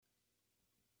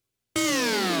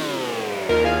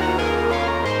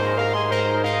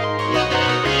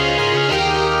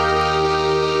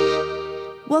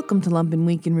Welcome to Lumpen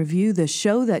Week in Review, the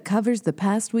show that covers the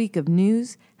past week of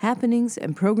news, happenings,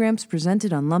 and programs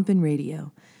presented on Lumpen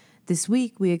Radio. This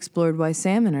week, we explored why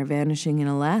salmon are vanishing in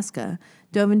Alaska,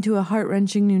 dove into a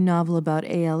heart-wrenching new novel about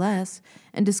ALS,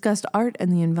 and discussed art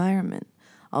and the environment.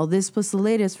 All this plus the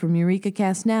latest from Eureka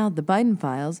Cast Now, The Biden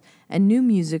Files, and new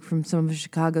music from some of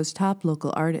Chicago's top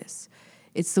local artists.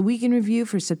 It's the Week in Review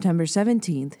for September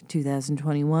 17th,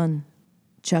 2021.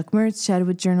 Chuck Mertz chatted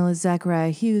with journalist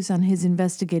Zachariah Hughes on his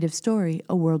investigative story,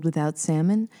 A World Without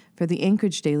Salmon, for the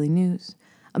Anchorage Daily News.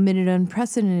 Amid an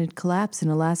unprecedented collapse in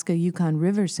Alaska-Yukon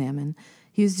River salmon,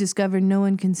 Hughes discovered no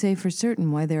one can say for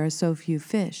certain why there are so few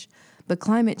fish, but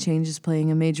climate change is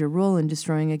playing a major role in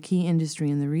destroying a key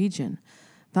industry in the region.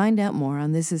 Find out more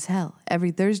on This Is Hell every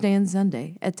Thursday and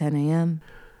Sunday at 10 a.m.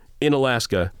 In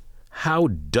Alaska, how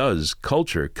does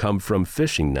culture come from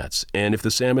fishing nets? And if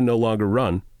the salmon no longer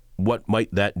run, what might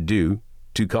that do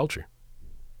to culture?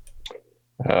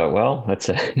 Well, that's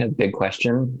a big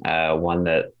question, one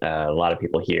that a lot of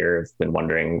people here have been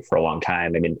wondering for a long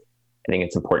time. I mean, I think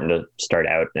it's important to start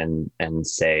out and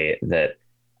say that,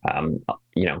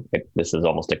 this is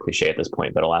almost a cliche at this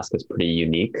point, but Alaska is pretty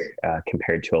unique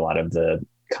compared to a lot of the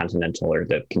continental or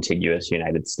the contiguous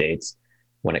United States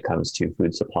when it comes to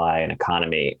food supply and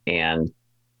economy. And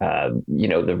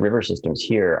the river systems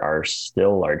here are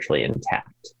still largely intact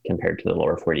compared to the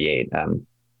lower 48. I'm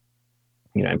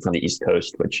from the East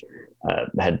Coast, which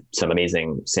had some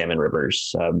amazing salmon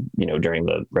rivers, during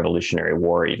the Revolutionary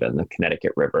War. Even the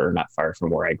Connecticut River, not far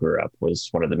from where I grew up, was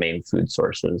one of the main food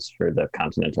sources for the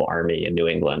Continental Army in New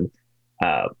England.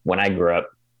 When I grew up,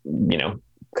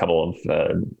 a couple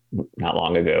of, not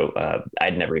long ago,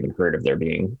 I'd never even heard of there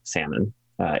being salmon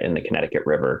in the Connecticut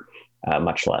River,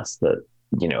 much less that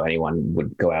anyone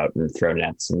would go out and throw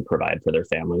nets and provide for their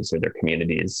families or their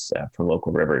communities from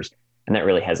local rivers. And that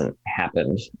really hasn't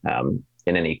happened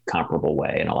in any comparable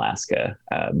way in Alaska.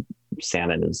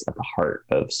 Salmon is at the heart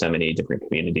of so many different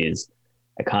communities,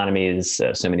 economies,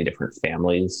 so many different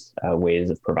families, ways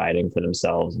of providing for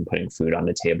themselves and putting food on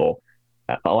the table.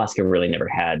 Alaska really never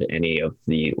had any of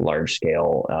the large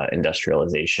scale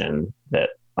industrialization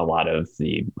that a lot of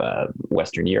the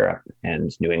Western Europe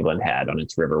and New England had on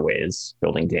its riverways,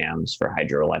 building dams for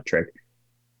hydroelectric.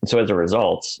 And so as a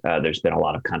result, there's been a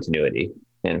lot of continuity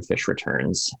in fish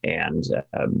returns. And,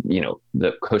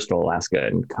 the coastal Alaska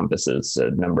encompasses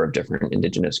a number of different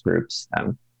indigenous groups,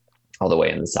 all the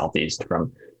way in the southeast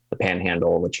from the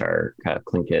Panhandle, which are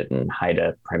Tlingit and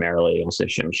Haida primarily, also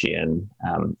Tsimshian,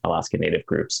 Alaska Native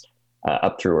groups,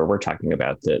 up through where we're talking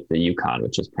about the Yukon,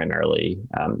 which is primarily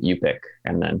Yupik,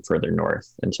 and then further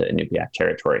north into Inupiaq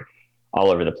territory. All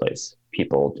over the place,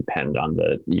 people depend on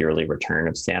the yearly return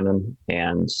of salmon.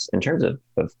 And in terms of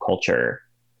culture,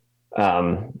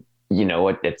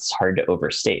 it's hard to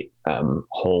overstate.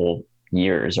 Whole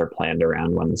years are planned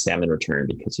around when the salmon return,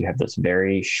 because you have this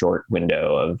very short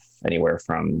window of anywhere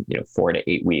from 4 to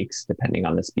 8 weeks, depending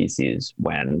on the species,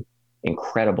 when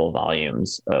incredible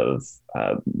volumes of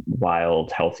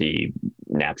wild, healthy,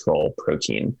 natural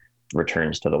protein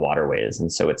returns to the waterways.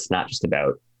 And so it's not just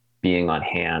about being on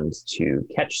hand to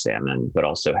catch salmon, but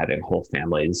also having whole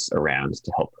families around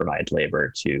to help provide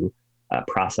labor to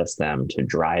process them, to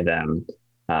dry them,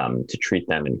 to treat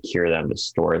them and cure them, to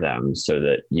store them, so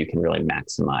that you can really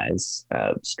maximize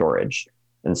storage.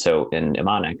 And so in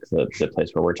Imanik, the place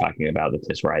where we're talking about, the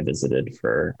place where I visited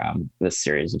for this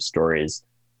series of stories,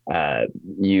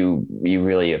 you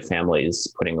really have families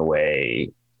putting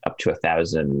away up to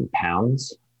 1,000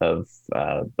 pounds of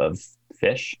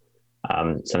fish,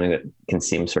 something that can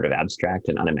seem sort of abstract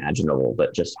and unimaginable,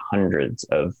 but just hundreds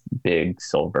of big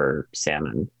silver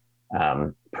salmon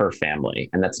per family.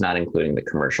 And that's not including the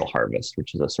commercial harvest,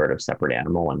 which is a sort of separate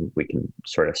animal. And we can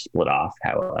sort of split off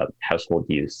how household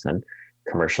use and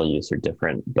commercial use are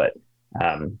different. But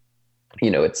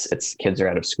it's kids are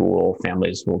out of school,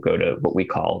 families will go to what we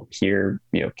call here,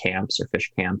 camps or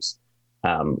fish camps,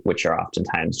 which are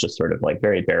oftentimes just sort of like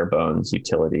very bare bones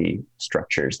utility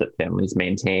structures that families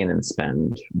maintain and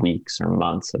spend weeks or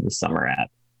months of the summer at,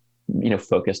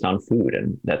 focused on food.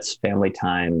 And that's family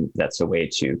time. That's a way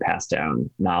to pass down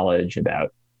knowledge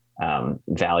about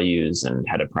values and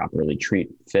how to properly treat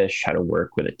fish, how to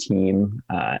work with a team,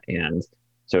 and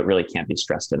so it really can't be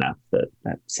stressed enough that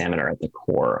salmon are at the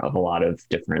core of a lot of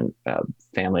different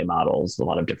family models, a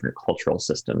lot of different cultural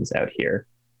systems out here.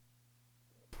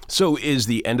 So is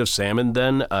the end of salmon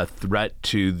then a threat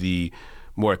to the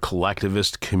more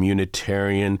collectivist,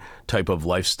 communitarian type of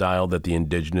lifestyle that the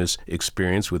indigenous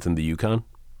experience within the Yukon?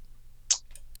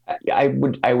 I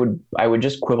would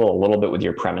just quibble a little bit with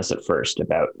your premise at first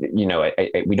about, we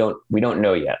don't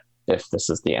know yet if this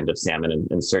is the end of salmon,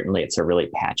 and certainly it's a really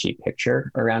patchy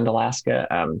picture around Alaska.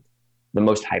 The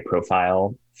most high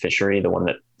profile fishery, the one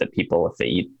that people, if they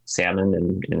eat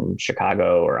salmon in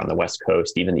Chicago or on the West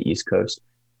Coast, even the East Coast,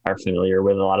 are familiar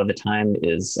with a lot of the time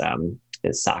is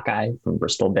sockeye from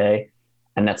Bristol Bay.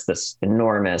 And that's this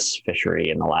enormous fishery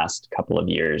in the last couple of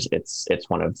years. It's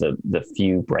one of the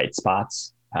few bright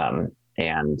spots.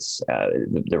 And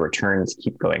the returns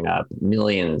keep going up.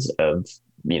 Millions of,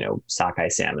 sockeye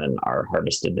salmon are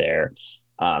harvested there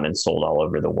and sold all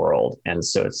over the world. And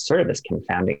so it's sort of this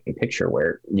confounding picture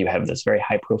where you have this very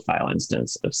high profile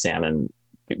instance of salmon,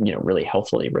 really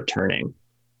healthily returning.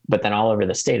 But then all over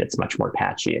the state, it's much more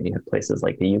patchy. And you have places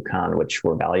like the Yukon, which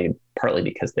were valued partly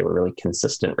because they were really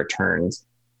consistent returns,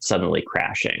 suddenly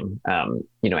crashing.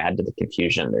 Add to the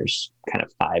confusion, there's kind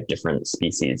of 5 different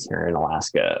species here in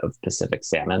Alaska of Pacific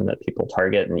salmon that people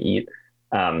target and eat.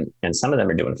 And some of them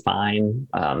are doing fine.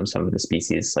 Some of the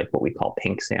species, like what we call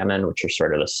pink salmon, which are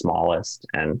sort of the smallest,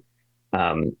 and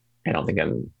I don't think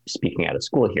I'm speaking out of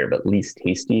school here, but least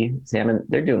tasty salmon,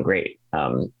 they're doing great.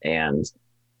 And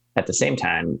at the same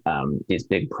time, these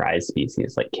big prize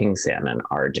species like king salmon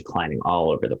are declining all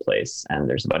over the place. And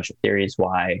there's a bunch of theories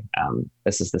why.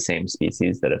 This is the same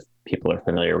species that, if people are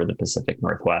familiar with the Pacific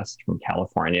Northwest, from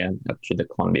California up to the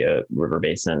Columbia River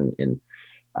Basin in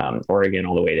Oregon,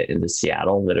 all the way into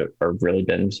Seattle, that have really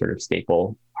been sort of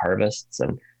staple harvests.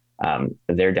 And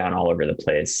they're down all over the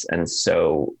place. And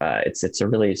so it's a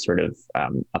really sort of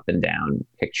up and down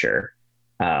picture.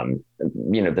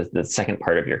 The second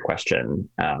part of your question,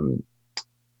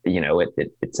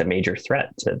 it's a major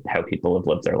threat to how people have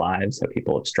lived their lives, how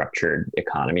people have structured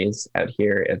economies out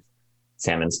here if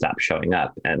salmon stop showing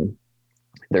up. And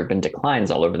there have been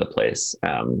declines all over the place.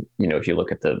 If you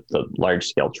look at the large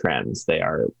scale trends, they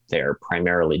are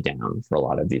primarily down for a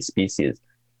lot of these species.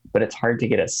 But it's hard to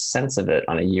get a sense of it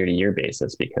on a year-to-year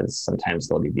basis, because sometimes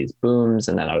there'll be these booms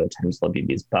and then other times there'll be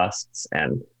these busts.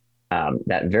 And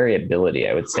that variability,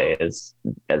 I would say, is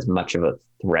as much of a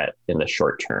threat in the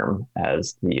short term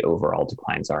as the overall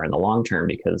declines are in the long term,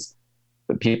 because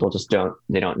people just don't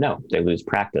know. They lose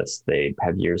practice. They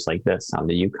have years like this on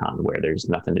the Yukon where there's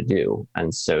nothing to do.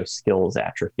 And so skills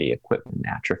atrophy, equipment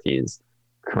atrophies,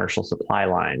 commercial supply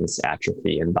lines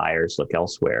atrophy, and buyers look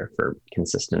elsewhere for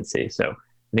consistency. So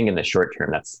I think in the short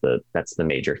term, that's the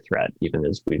major threat, even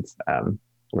as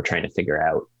we're trying to figure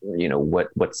out,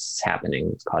 what's happening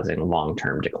that's causing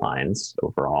long-term declines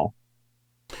overall.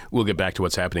 We'll get back to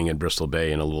what's happening in Bristol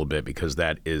Bay in a little bit, because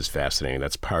that is fascinating.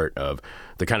 That's part of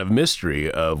the kind of mystery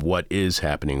of what is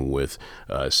happening with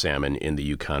salmon in the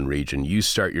Yukon region. You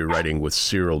start your writing with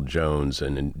Cyril Jones,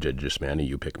 an indigenous man, a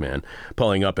Yupik man,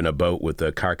 pulling up in a boat with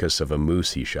the carcass of a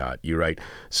moose he shot. You write,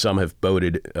 some have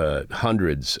boated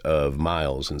hundreds of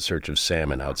miles in search of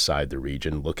salmon outside the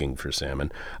region, looking for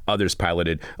salmon. Others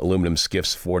piloted aluminum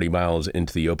skiffs 40 miles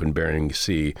into the open Bering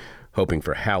Sea, hoping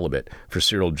for halibut. For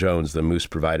Cyril Jones, the moose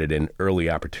provided an early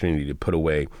opportunity to put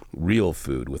away real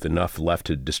food, with enough left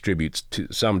to distribute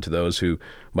some to those who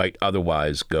might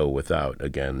otherwise go without.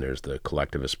 Again, there's the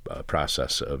collectivist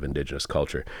process of indigenous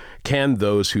culture. Can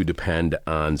those who depend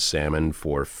on salmon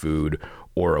for food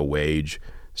or a wage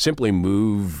simply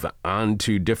move on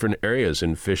to different areas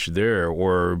and fish there,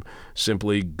 or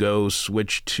simply go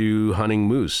switch to hunting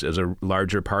moose as a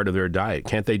larger part of their diet?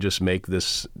 Can't they just make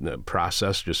this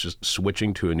process, just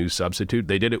switching to a new substitute?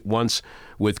 They did it once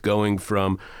with going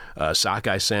from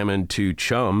sockeye salmon to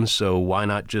chum, so why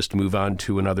not just move on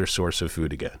to another source of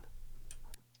food again?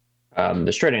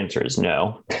 The short answer is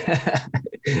no.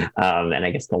 And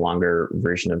I guess the longer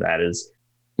version of that is,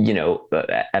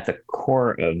 at the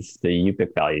core of the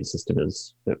Yupik value system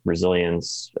is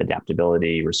resilience,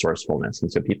 adaptability, resourcefulness.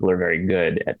 And so people are very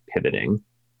good at pivoting,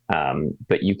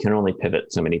 but you can only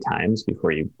pivot so many times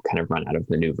before you kind of run out of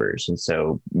maneuvers. And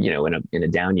so, in a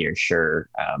down year, sure,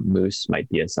 moose might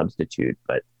be a substitute,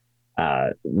 but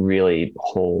really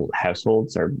whole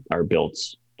households are built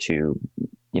to,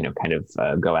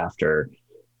 go after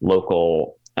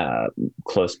local,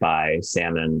 close by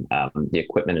salmon. The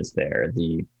equipment is there,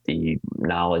 the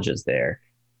knowledge is there,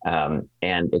 and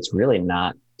it's really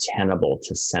not tenable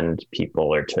to send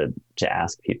people or to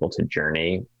ask people to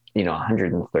journey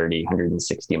 130,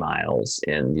 160 miles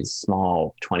in these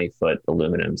small 20-foot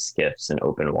aluminum skiffs in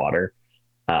open water.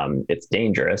 It's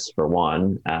dangerous, for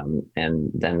one,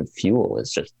 and then fuel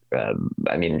is just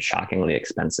shockingly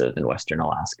expensive in Western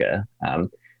Alaska.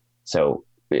 So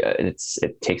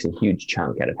it takes a huge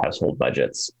chunk out of household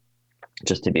budgets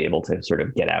just to be able to sort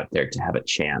of get out there to have a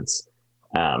chance.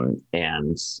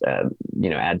 And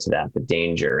add to that the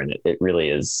danger, and it really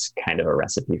is kind of a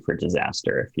recipe for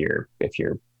disaster if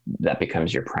you're that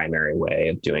becomes your primary way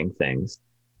of doing things.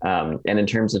 And in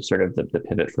terms of sort of the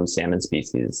pivot from salmon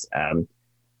species,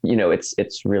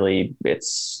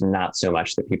 it's not so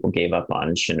much that people gave up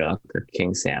on Chinook or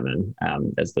king salmon,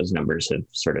 as those numbers have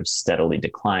sort of steadily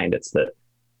declined. It's that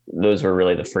those were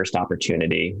really the first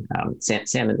opportunity.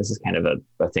 Salmon, this is kind of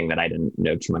a thing that I didn't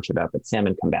know too much about, but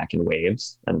salmon come back in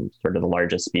waves, and sort of the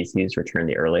largest species return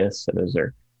the earliest. So those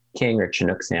are king or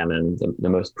Chinook salmon, the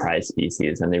most prized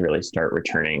species, and they really start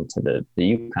returning to the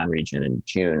Yukon region in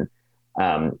June.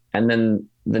 And then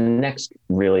the next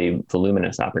really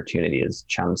voluminous opportunity is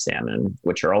chum salmon,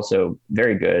 which are also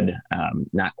very good,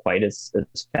 not quite as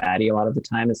fatty a lot of the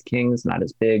time as kings, not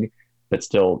as big, but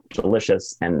still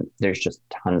delicious. And there's just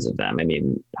tons of them. I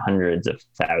mean, hundreds of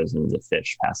thousands of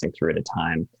fish passing through at a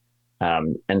time.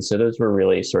 And so those were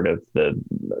really sort of the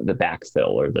backfill,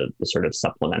 or the sort of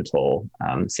supplemental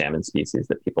salmon species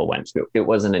that people went to. It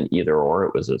wasn't an either or,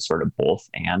 it was a sort of both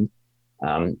and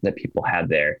that people had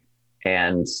there.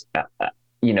 And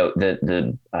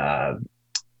the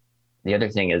other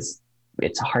thing is,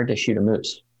 it's hard to shoot a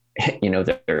moose.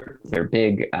 They're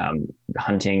big. The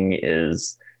hunting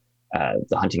is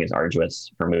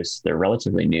arduous for moose. They're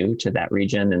relatively new to that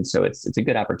region, and so it's a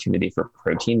good opportunity for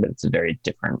protein, but it's a very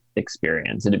different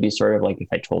experience. It'd be sort of like if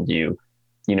I told you,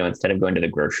 instead of going to the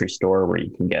grocery store where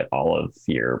you can get all of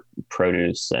your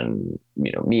produce and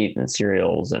meat and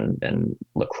cereals and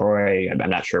LaCroix. I'm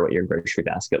not sure what your grocery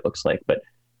basket looks like, but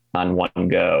on one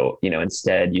go,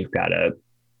 instead you've got to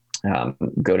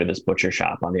go to this butcher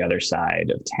shop on the other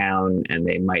side of town, and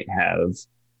they might have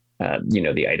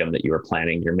the item that you were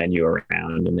planning your menu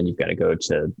around, and then you've got to go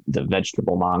to the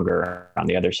vegetable monger on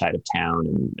the other side of town,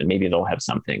 and maybe they'll have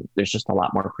something. There's just a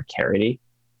lot more precarity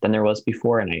than there was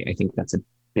before, and I think that's a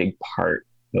big part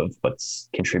of what's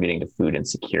contributing to food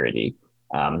insecurity.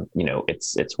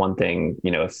 It's one thing,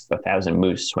 if 1,000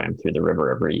 moose swam through the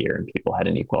river every year and people had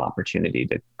an equal opportunity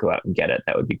to go out and get it,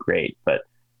 that would be great. But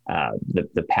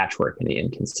the patchwork and the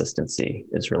inconsistency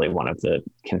is really one of the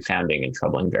confounding and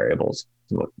troubling variables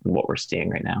in what we're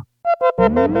seeing right now.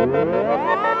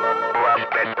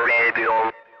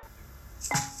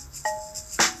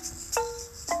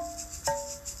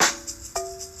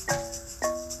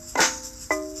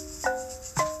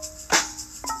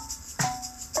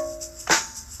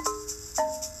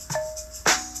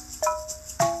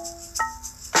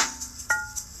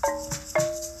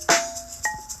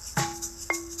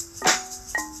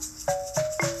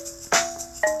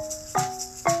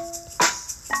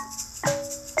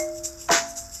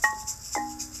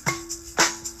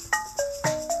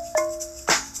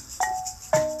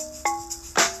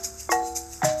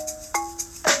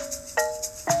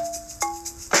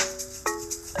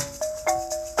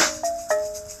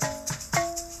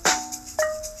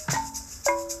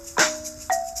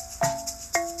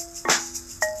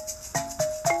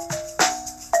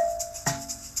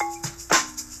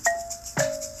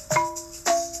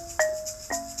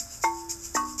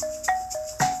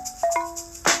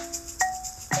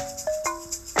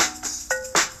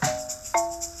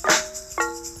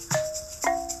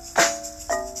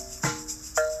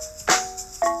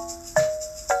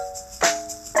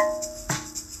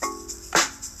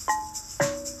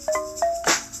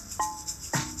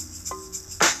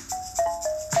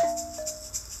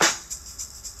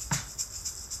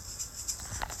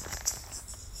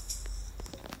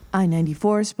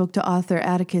 I-94 spoke to author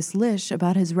Atticus Lish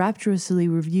about his rapturously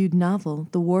reviewed novel,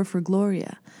 The War for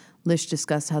Gloria. Lish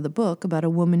discussed how the book, about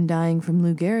a woman dying from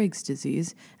Lou Gehrig's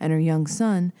disease and her young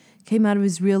son, came out of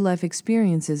his real-life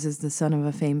experiences as the son of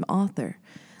a famed author.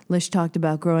 Lish talked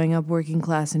about growing up working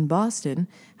class in Boston,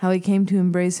 how he came to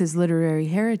embrace his literary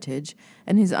heritage,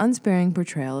 and his unsparing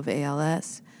portrayal of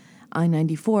ALS.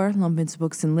 I-94, Lumpen's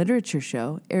Books and Literature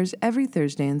Show, airs every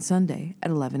Thursday and Sunday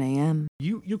at 11 a.m.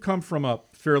 You come from a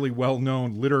fairly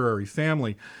well-known literary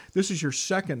family. This is your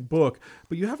second book,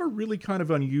 but you have a really kind of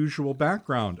unusual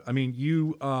background. I mean,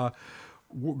 you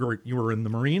were in the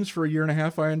Marines for 1.5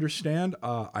 years, I understand.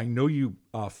 I know you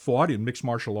fought in mixed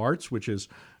martial arts, which is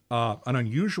an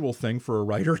unusual thing for a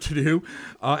writer to do.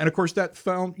 And of course, that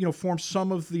forms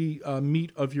some of the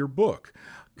meat of your book.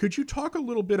 Could you talk a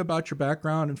little bit about your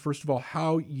background and, first of all,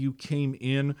 how you came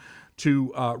in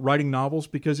to writing novels?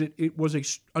 Because it was an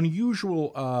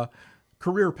unusual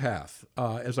career path,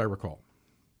 as I recall.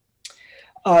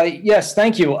 Yes,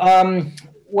 thank you.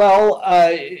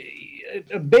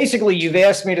 Basically, you've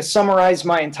asked me to summarize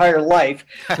my entire life.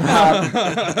 I'm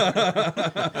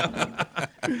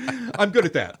good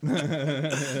at that.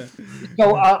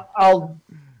 So I'll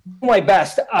do my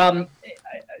best.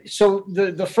 So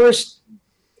the first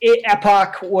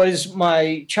epoch was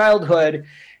my childhood,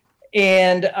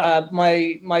 And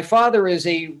my father is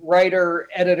a writer,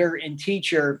 editor, and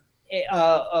teacher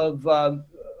of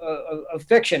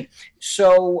fiction.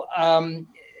 So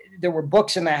there were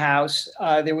books in the house.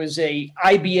 There was a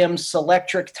IBM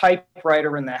Selectric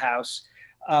typewriter in the house.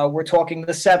 We're talking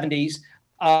the 70s.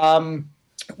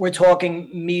 We're talking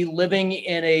me living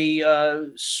in a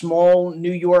small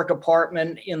New York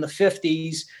apartment in the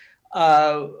 50s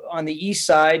on the east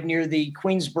side near the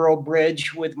Queensboro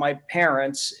Bridge with my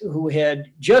parents, who had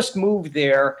just moved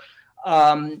there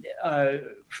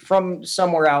from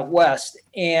somewhere out west,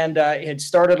 and had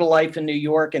started a life in New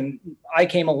York. And I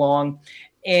came along,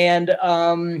 and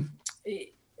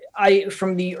I,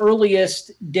 from the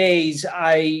earliest days,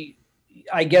 I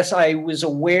guess I was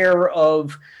aware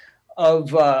of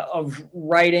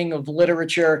writing, of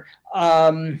literature.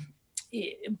 I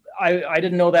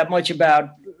didn't know that much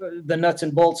about the nuts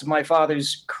and bolts of my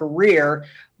father's career,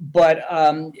 but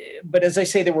as I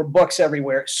say, there were books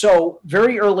everywhere. So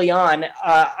very early on,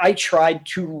 I tried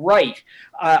to write.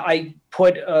 I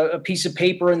put a piece of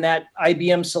paper in that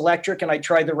IBM Selectric, and I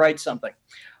tried to write something.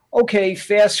 Okay,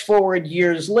 fast forward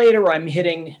years later, I'm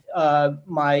hitting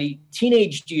my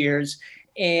teenage years,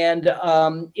 and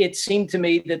it seemed to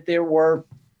me that there were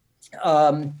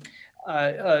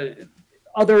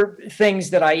other things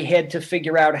that I had to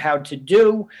figure out how to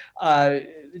do.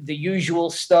 The usual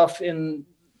stuff in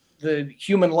the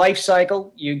human life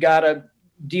cycle. You got to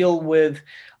deal with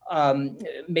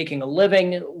making a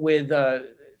living, with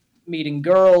meeting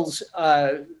girls,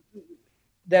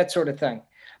 that sort of thing.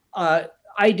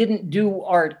 I didn't do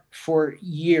art for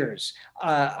years.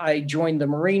 I joined the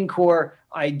Marine Corps.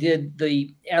 I did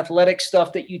the athletic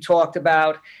stuff that you talked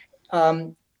about.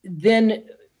 Then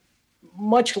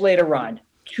much later on,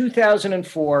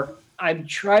 2004, I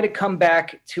try to come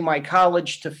back to my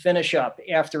college to finish up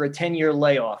after a 10-year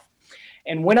layoff.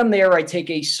 And when I'm there, I take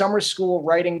a summer school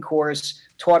writing course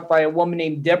taught by a woman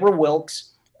named Deborah Wilkes.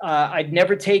 I'd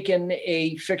never taken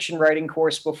a fiction writing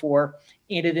course before,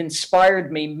 and it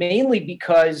inspired me mainly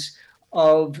because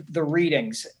of the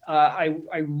readings.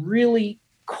 I really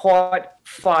caught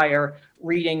fire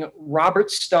reading Robert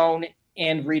Stone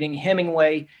and reading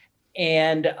Hemingway,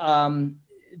 and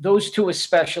those two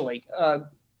especially.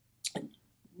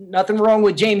 Nothing wrong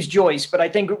with James Joyce, but I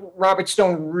think Robert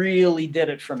Stone really did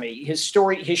it for me. His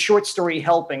short story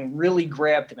Helping really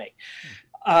grabbed me.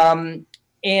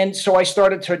 And so I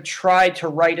started to try to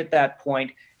write at that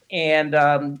point. And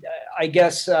I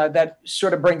guess that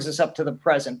sort of brings us up to the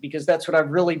present, because that's what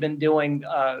I've really been doing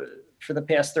for the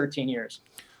past 13 years.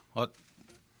 Well,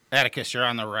 Atticus, you're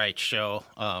on the right show.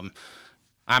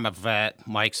 I'm a vet.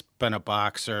 Mike's been a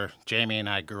boxer. Jamie and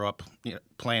I grew up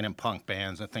playing in punk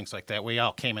bands and things like that. We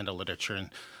all came into literature. And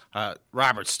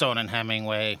Robert Stone and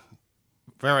Hemingway,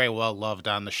 very well loved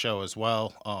on the show as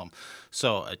well.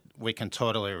 So we can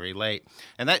totally relate.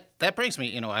 And that brings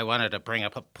me, I wanted to bring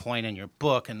up a point in your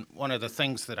book. And one of the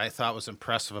things that I thought was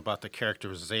impressive about the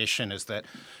characterization is that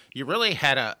you really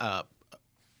had a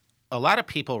lot of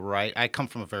people write. I come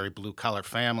from a very blue-collar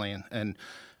family, and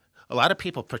a lot of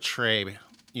people portray,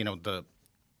 the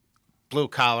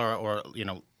blue-collar or,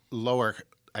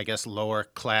 lower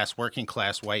class, working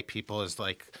class white people as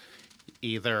like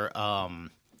either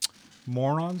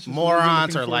morons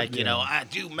or like, I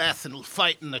do meth and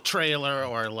fight in the trailer,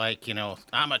 or like,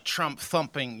 I'm a Trump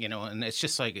thumping, and it's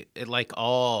just like,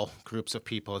 all groups of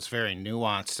people, it's very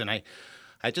nuanced. And I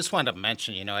just wanted to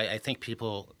mention, I think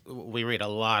we read a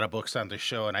lot of books on the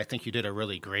show, and I think you did a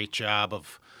really great job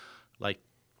of like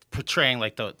portraying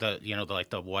like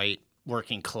the white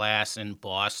working class in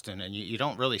Boston, and you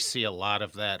don't really see a lot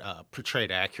of that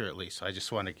portrayed accurately. So I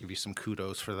just want to give you some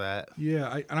kudos for that.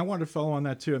 Yeah, and I wanted to follow on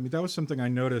that too. I mean, that was something I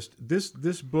noticed.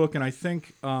 This book, and I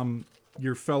think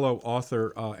your fellow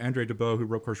author Andre Debow,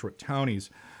 who of course wrote Townies,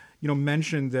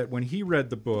 mentioned that when he read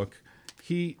the book,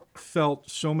 he felt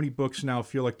so many books now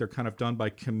feel like they're kind of done by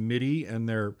committee, and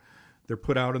they're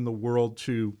put out in the world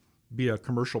to be a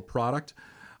commercial product.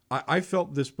 I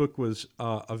felt this book was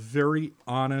a very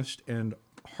honest and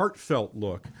heartfelt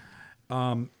look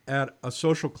at a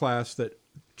social class that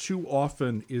too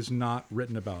often is not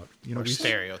written about. Or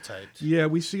stereotyped. Yeah,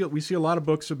 we see a lot of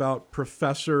books about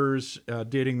professors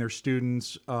dating their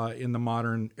students in the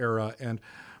modern era, and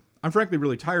I'm frankly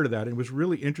really tired of that. It was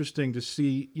really interesting to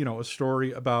see, a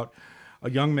story about a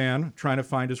young man trying to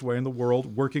find his way in the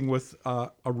world, working with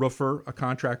a roofer, a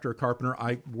contractor, a carpenter.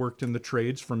 I worked in the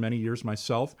trades for many years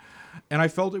myself, and I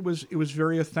felt it was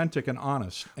very authentic and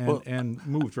honest, and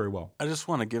moved very well. I just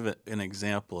want to give it an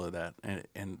example of that,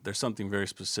 and there's something very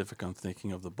specific I'm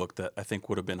thinking of the book that I think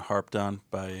would have been harped on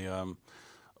by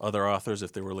other authors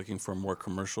if they were looking for a more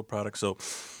commercial product. So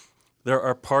There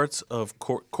are parts of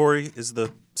Corey is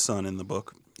the son in the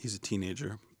book. He's a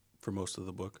teenager for most of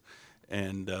the book,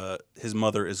 and his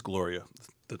mother is Gloria.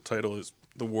 The title is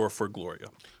The War for Gloria.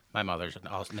 My mother's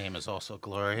name is also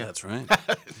Gloria. That's right.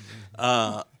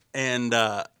 And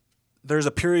there's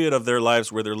a period of their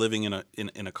lives where they're living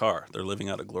in a car. They're living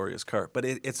out of Gloria's car, but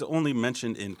it's only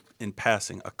mentioned in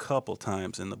passing a couple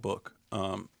times in the book.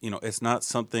 It's not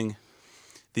something.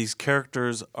 These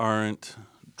characters aren't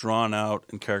drawn out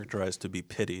and characterized to be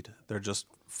pitied. They're just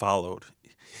followed.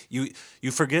 You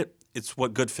forget it's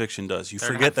what good fiction does. They're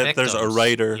forget that victims. There's a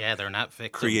writer. Yeah, they're not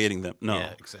victims. Creating them. No.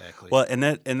 Yeah, exactly. Well, and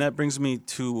that brings me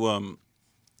to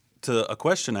a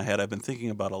question I had. I've been thinking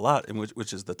about a lot, and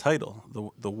which is the title,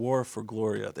 the War for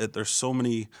Gloria. There's so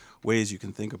many ways you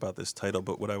can think about this title,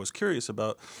 but what I was curious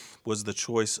about was the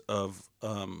choice of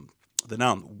the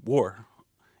noun war.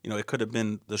 It could have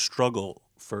been the struggle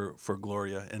for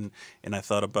Gloria, and I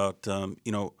thought about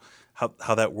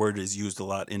how that word is used a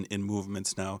lot in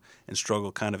movements now, and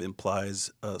struggle kind of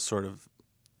implies a sort of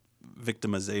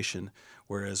victimization,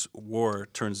 whereas war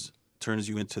turns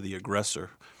you into the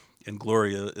aggressor, and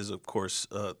Gloria is of course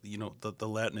the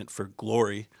Latinate for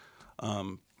glory.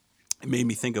 It made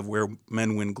me think of Where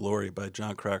Men Win Glory by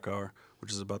John Krakauer,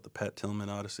 which is about the Pat Tillman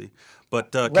Odyssey. But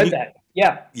read that.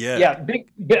 Yeah.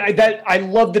 I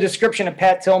love the description of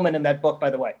Pat Tillman in that book,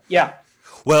 by the way. Yeah.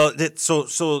 Well,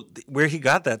 so where he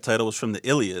got that title was from the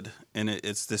Iliad, and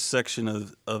it's this section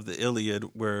of the Iliad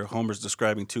where Homer's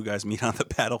describing two guys meet on the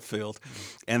battlefield,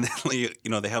 and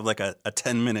then they have like a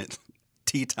 10-minute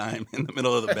tea time in the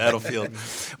middle of the battlefield,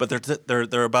 but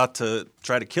they're about to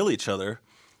try to kill each other,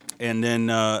 and then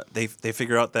they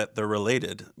figure out that they're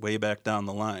related way back down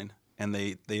the line, and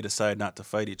they decide not to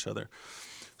fight each other.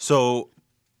 So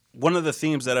one of the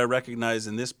themes that I recognize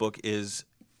in this book is,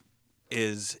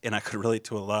 and I could relate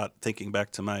to a lot thinking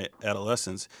back to my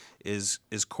adolescence, is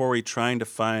Corey trying to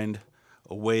find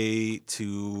a way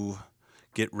to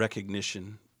get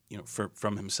recognition,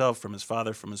 from himself, from his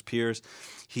father, from his peers.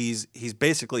 He's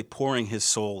basically pouring his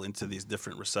soul into these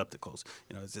different receptacles.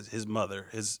 It's his mother,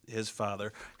 his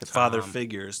father, his father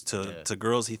figures, to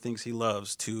girls he thinks he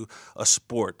loves, to a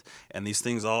sport, and these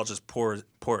things all just pour it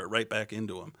right back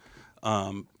into him.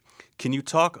 Can you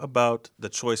talk about the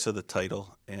choice of the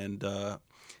title and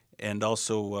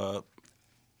also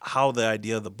how the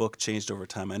idea of the book changed over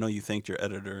time? I know you thanked your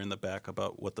editor in the back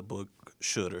about what the book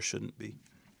should or shouldn't be.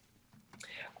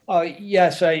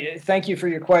 Yes, I thank you for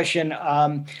your question.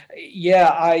 The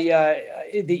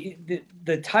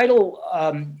title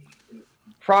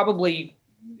probably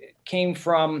came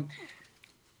from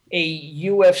a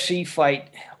UFC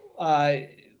fight.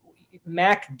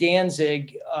 Mac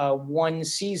Danzig won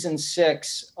season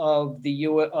 6 of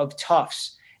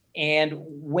Tufts, and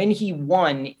when he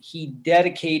won, he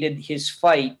dedicated his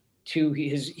fight to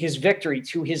his victory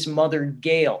to his mother,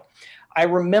 Gail. I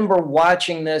remember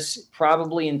watching this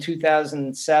probably in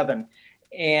 2007,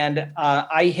 and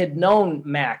I had known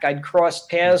Mac. I'd crossed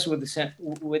paths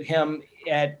with him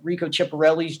at Rico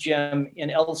Ciparelli's gym in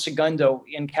El Segundo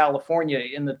in California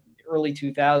in the early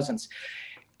 2000s.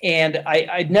 And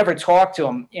I'd never talked to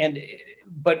him.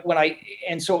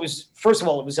 So it was, first of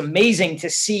all, it was amazing to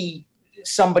see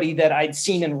somebody that I'd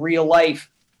seen in real life,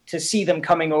 to see them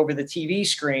coming over the TV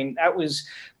screen. That was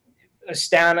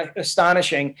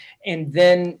astonishing. And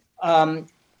then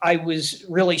I was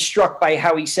really struck by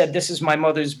how he said, "This is my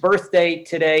mother's birthday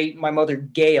today, my mother,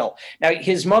 Gail." Now,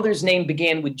 his mother's name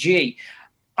began with G.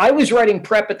 I was writing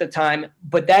prep at the time,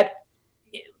 but that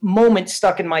moment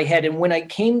stuck in my head. And when it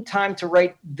came time to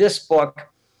write this book,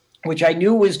 which I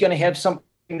knew was going to have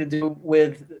something to do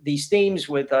with these themes,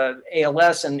 with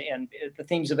ALS and the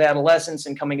themes of adolescence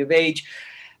and coming of age,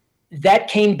 that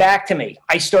came back to me.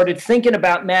 I started thinking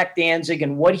about Mac Danzig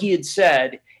and what he had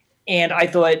said, and I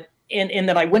thought, and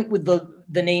then I went with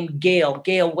the name Gail.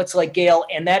 Gail, what's like Gail?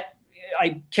 And that,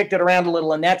 I kicked it around a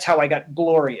little, and that's how I got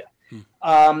Gloria.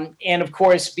 And of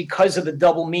course, because of the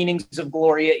double meanings of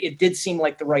Gloria, it did seem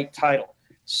like the right title.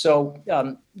 So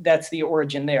that's the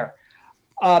origin there.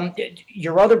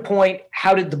 Your other point,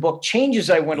 how did the book change as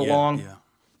I went along? Yeah.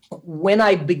 When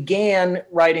I began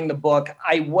writing the book,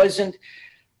 I wasn't,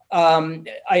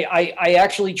 I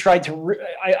actually tried to,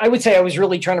 I would say I was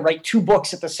really trying to write 2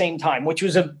 books at the same time, which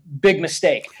was a big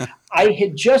mistake. I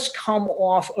had just come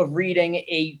off of reading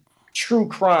a true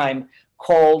crime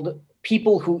called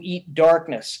People Who Eat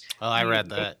Darkness. Oh, I read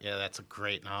that. Yeah, that's a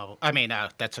great novel. I mean,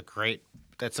 that's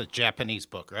a Japanese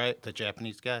book, right? The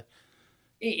Japanese guy.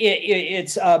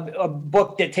 It's a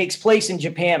book that takes place in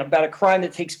Japan, about a crime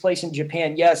that takes place in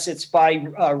Japan. Yes, it's by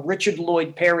Richard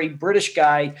Lloyd Perry, British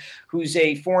guy who's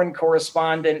a foreign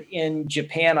correspondent in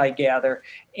Japan, I gather.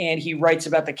 And he writes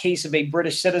about the case of a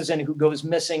British citizen who goes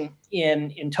missing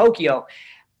in Tokyo.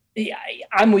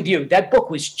 I'm with you. That book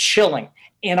was chilling.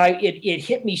 And it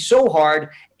hit me so hard,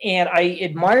 and I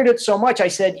admired it so much. I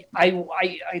said,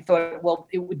 I thought, well,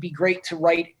 it would be great to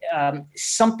write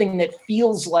something that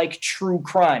feels like true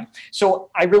crime. So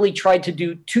I really tried to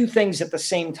do two things at the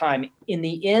same time. In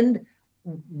the end,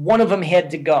 one of them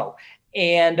had to go.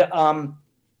 And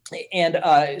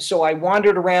so I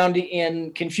wandered around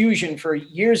in confusion for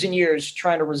years and years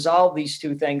trying to resolve these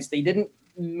two things. They didn't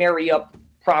marry up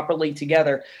properly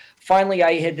together. Finally,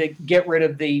 I had to get rid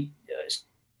of the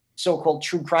so-called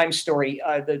true crime story,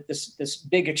 this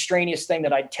big extraneous thing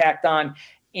that I tacked on.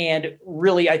 And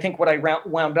really, I think what I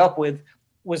wound up with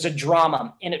was a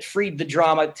drama, and it freed the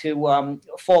drama to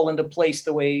fall into place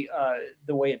the way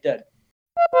it did.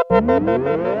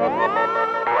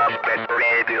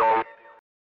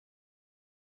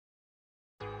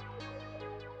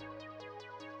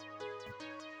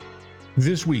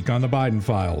 This week on the Biden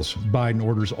Files, Biden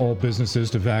orders all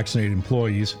businesses to vaccinate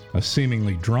employees, a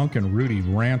seemingly drunken Rudy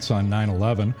rants on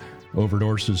 9/11,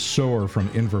 overdoses soar from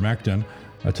ivermectin,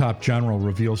 a top general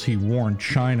reveals he warned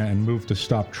China and moved to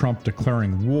stop Trump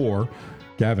declaring war,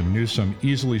 Gavin Newsom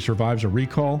easily survives a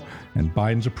recall, and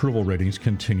Biden's approval ratings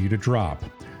continue to drop.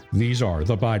 These are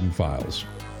the Biden Files.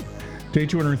 Day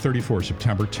 234,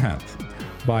 September 10th.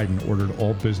 Biden ordered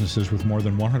all businesses with more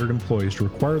than 100 employees to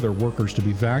require their workers to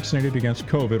be vaccinated against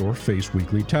COVID or face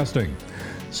weekly testing.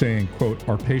 Saying, quote,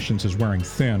 our patience is wearing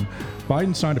thin,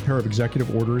 Biden signed a pair of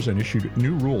executive orders and issued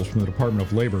new rules from the Department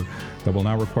of Labor that will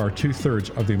now require 2/3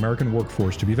 of the American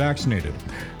workforce to be vaccinated.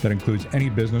 That includes any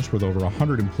business with over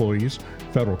 100 employees,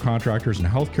 federal contractors, and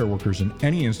healthcare workers in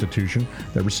any institution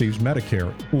that receives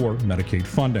Medicare or Medicaid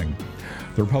funding.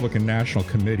 The Republican National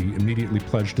Committee immediately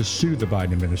pledged to sue the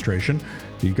Biden administration.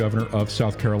 The governor of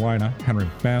South Carolina, Henry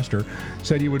McMaster,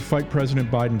 said he would fight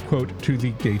President Biden, quote, to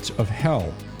the gates of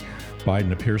hell.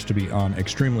 Biden appears to be on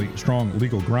extremely strong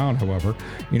legal ground, however.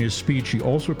 In his speech, he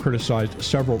also criticized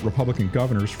several Republican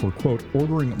governors for, quote,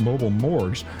 ordering mobile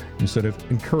morgues instead of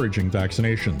encouraging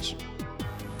vaccinations.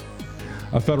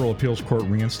 A federal appeals court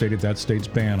reinstated that state's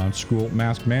ban on school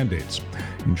mask mandates.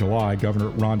 In July, Governor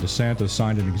Ron DeSantis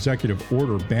signed an executive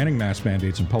order banning mask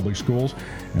mandates in public schools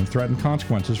and threatened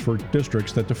consequences for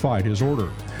districts that defied his order.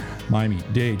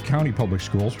 Miami-Dade County Public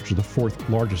Schools, which is the fourth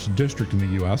largest district in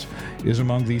the U.S., is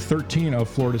among the 13 of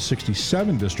Florida's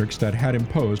 67 districts that had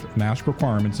imposed mask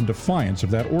requirements in defiance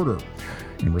of that order.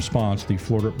 In response, the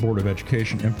Florida Board of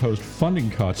Education imposed funding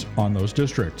cuts on those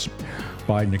districts.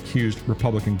 Biden accused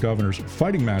Republican governors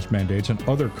fighting mask mandates and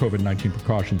other COVID-19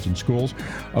 precautions in schools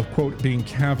of, quote, being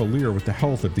cavalier with the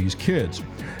health of these kids,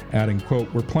 adding,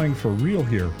 quote, we're playing for real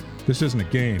here. This isn't a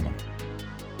game.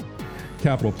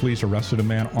 Capitol Police arrested a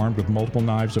man armed with multiple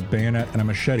knives, a bayonet, and a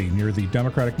machete near the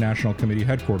Democratic National Committee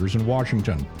headquarters in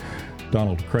Washington.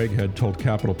 Donald Craighead told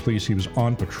Capitol Police he was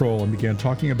on patrol and began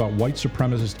talking about white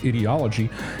supremacist ideology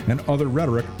and other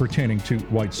rhetoric pertaining to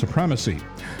white supremacy.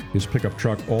 His pickup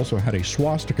truck also had a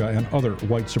swastika and other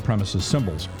white supremacist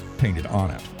symbols painted on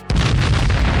it.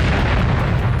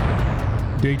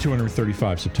 Day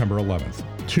 235, September 11th.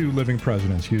 Two living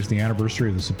presidents used the anniversary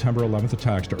of the September 11th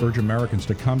attacks to urge Americans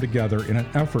to come together in an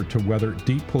effort to weather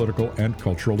deep political and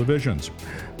cultural divisions.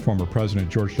 Former President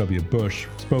George W. Bush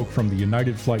spoke from the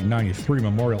United Flight 93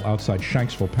 memorial outside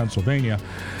Shanksville, Pennsylvania,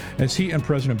 as he and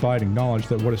President Biden acknowledged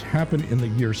that what has happened in the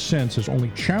years since has only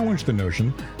challenged the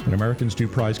notion that Americans do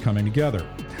prize coming together.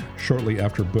 Shortly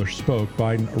after Bush spoke,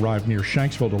 Biden arrived near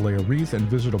Shanksville to lay a wreath and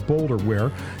visit a boulder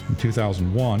where, in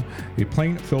 2001, a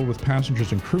plane filled with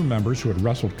passengers and crew members who had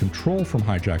wrestled control from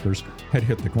hijackers had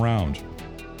hit the ground.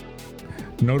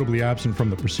 Notably absent from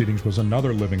the proceedings was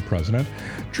another living president.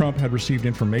 Trump had received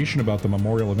information about the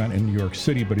memorial event in New York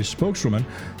City, but his spokeswoman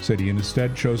said he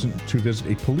instead chosen to visit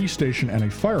a police station and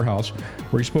a firehouse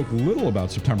where he spoke little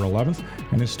about September 11th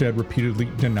and instead repeatedly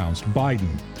denounced Biden.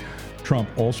 Trump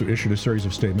also issued a series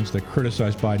of statements that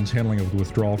criticized Biden's handling of the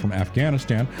withdrawal from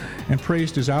Afghanistan and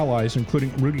praised his allies,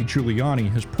 including Rudy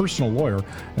Giuliani, his personal lawyer,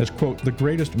 as, quote, the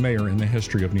greatest mayor in the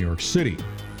history of New York City.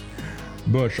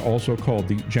 Bush also called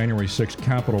the January 6th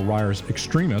Capitol rioters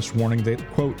extremists, warning that,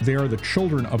 quote, they are the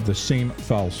children of the same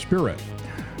foul spirit.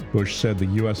 Bush said the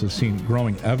U.S. has seen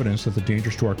growing evidence that the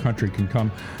dangers to our country can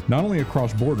come not only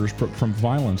across borders, but from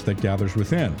violence that gathers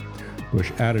within.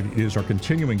 Bush added it is our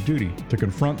continuing duty to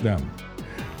confront them.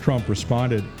 Trump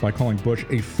responded by calling Bush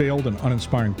a failed and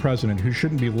uninspiring president who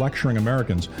shouldn't be lecturing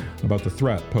Americans about the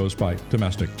threat posed by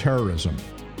domestic terrorism.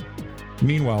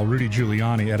 Meanwhile, Rudy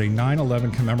Giuliani, at a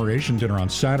 9/11 commemoration dinner on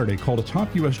Saturday, called a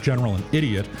top U.S. general an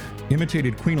idiot,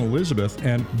 imitated Queen Elizabeth,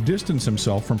 and distanced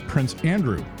himself from Prince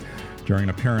Andrew. During an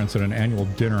appearance at an annual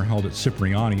dinner held at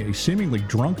Cipriani, a seemingly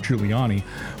drunk Giuliani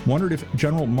wondered if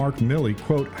General Mark Milley,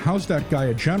 quote, "How's that guy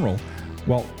a general?"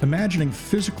 while imagining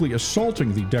physically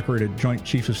assaulting the decorated Joint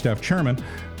Chiefs of Staff chairman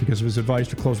because of his advice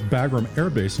to close Bagram Air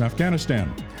Base in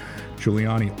Afghanistan.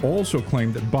 Giuliani also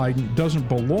claimed that Biden doesn't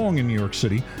belong in New York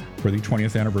City for the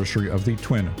 20th anniversary of the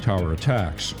Twin Tower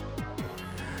attacks.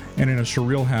 And in a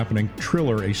surreal happening,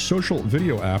 Triller, a social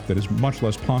video app that is much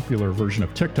less popular version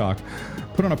of TikTok,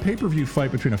 put on a pay-per-view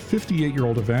fight between a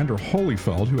 58-year-old Evander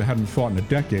Holyfield, who hadn't fought in a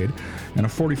decade, and a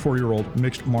 44-year-old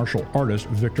mixed martial artist,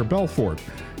 Victor Belfort,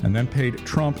 and then paid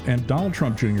Trump and Donald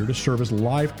Trump Jr. to serve as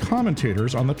live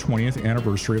commentators on the 20th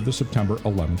anniversary of the September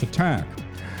 11th attack.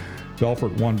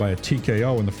 Belfort won by a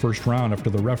TKO in the first round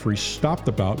after the referee stopped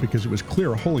the bout because it was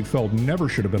clear Holyfield never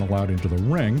should have been allowed into the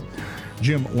ring.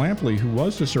 Jim Lampley, who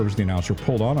was to serve as the announcer,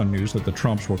 pulled out on news that the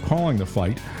Trumps were calling the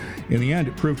fight. In the end,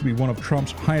 it proved to be one of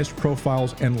Trump's highest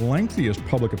profiles and lengthiest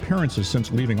public appearances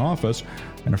since leaving office,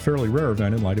 and a fairly rare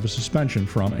event in light of a suspension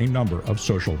from a number of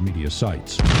social media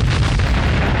sites.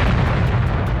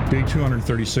 Day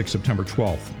 236, September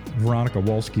 12th. Veronica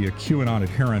Wolski, a QAnon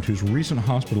adherent whose recent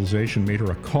hospitalization made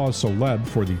her a cause célèbre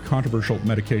for the controversial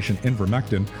medication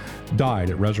Ivermectin, died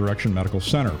at Resurrection Medical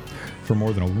Center. For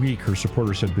more than a week, her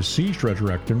supporters had besieged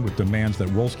Resurrection with demands that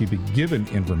Wolski be given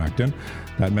Ivermectin.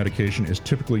 That medication is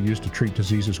typically used to treat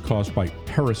diseases caused by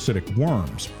parasitic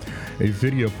worms. A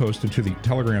video posted to the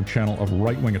Telegram channel of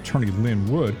right-wing attorney Lynn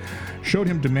Wood showed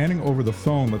him demanding over the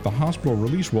phone that the hospital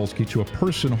release Wolski to a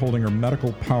person holding her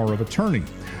medical power of attorney.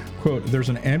 Quote, "There's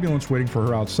an ambulance waiting for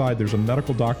her outside. There's a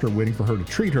medical doctor waiting for her to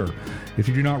treat her. If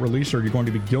you do not release her, you're going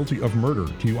to be guilty of murder.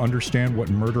 Do you understand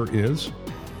what murder is?"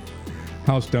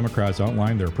 House Democrats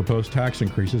outlined their proposed tax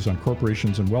increases on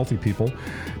corporations and wealthy people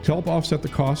to help offset the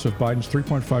costs of Biden's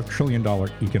 $3.5 trillion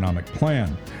economic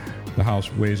plan. The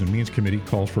House Ways and Means Committee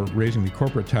calls for raising the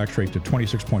corporate tax rate to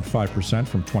 26.5%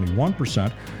 from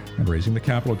 21% and raising the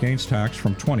capital gains tax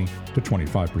from 20 to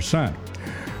 25%.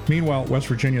 Meanwhile, West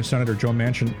Virginia Senator Joe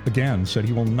Manchin again said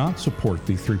he will not support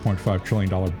the $3.5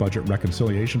 trillion budget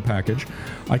reconciliation package.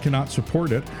 "I cannot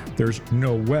support it. There's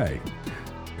no way."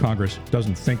 Congress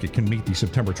doesn't think it can meet the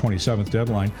September 27th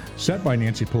deadline set by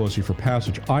Nancy Pelosi for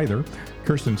passage either.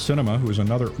 Kyrsten Sinema, who is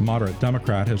another moderate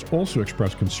Democrat, has also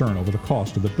expressed concern over the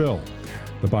cost of the bill.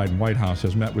 The Biden White House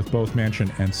has met with both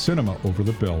Manchin and Sinema over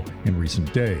the bill in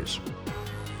recent days.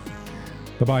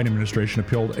 The Biden administration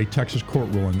appealed a Texas court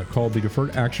ruling that called the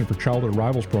Deferred Action for Childhood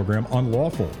Arrivals program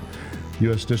unlawful.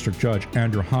 U.S. District Judge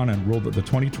Andrew Hanen ruled that the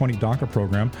 2020 DACA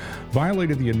program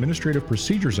violated the Administrative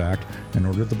Procedures Act and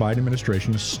ordered the Biden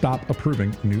administration to stop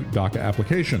approving new DACA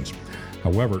applications.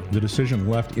 However, the decision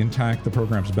left intact the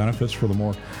program's benefits for the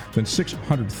more than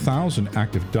 600,000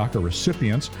 active DACA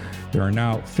recipients. There are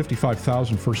now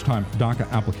 55,000 first-time DACA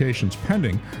applications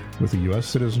pending with the U.S.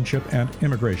 Citizenship and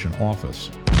Immigration Office.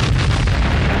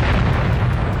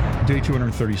 Day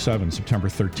 237, September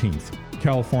 13th.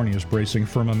 California is bracing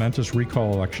for a momentous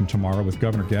recall election tomorrow, with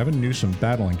Governor Gavin Newsom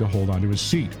battling to hold onto his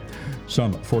seat.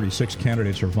 Some 46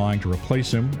 candidates are vying to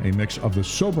replace him, a mix of the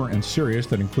sober and serious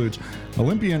that includes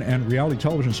Olympian and reality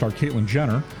television star Caitlyn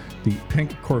Jenner, the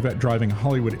pink Corvette-driving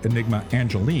Hollywood enigma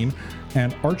Angeline,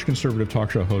 and arch-conservative talk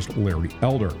show host Larry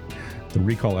Elder. The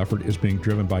recall effort is being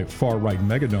driven by far-right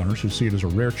mega-donors who see it as a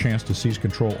rare chance to seize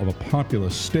control of a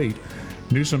populous state.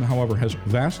 Newsom, however, has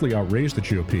vastly outraised the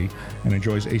GOP and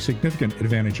enjoys a significant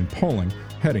advantage in polling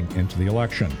heading into the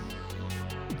election.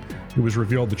 It was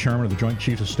revealed the chairman of the Joint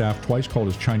Chiefs of Staff twice called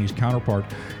his Chinese counterpart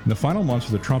in the final months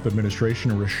of the Trump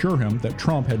administration to reassure him that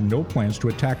Trump had no plans to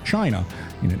attack China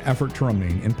in an effort to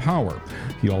remain in power.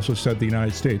 He also said the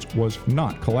United States was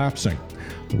not collapsing.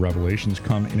 The revelations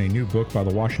come in a new book by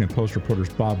the Washington Post reporters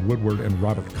Bob Woodward and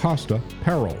Robert Costa,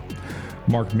 Peril.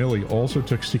 Mark Milley also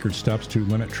took secret steps to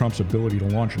limit Trump's ability to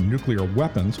launch nuclear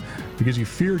weapons because he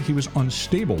feared he was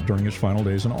unstable during his final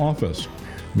days in office.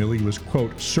 Milley was,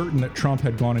 quote, certain that Trump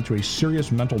had gone into a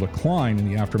serious mental decline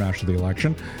in the aftermath of the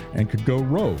election and could go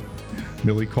rogue.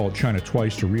 Milley called China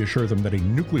twice to reassure them that a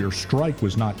nuclear strike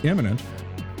was not imminent.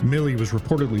 Milley was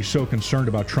reportedly so concerned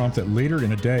about Trump that later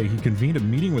in a day he convened a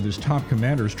meeting with his top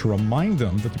commanders to remind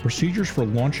them that the procedures for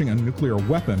launching a nuclear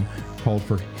weapon called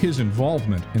for his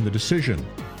involvement in the decision.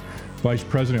 Vice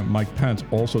President Mike Pence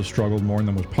also struggled more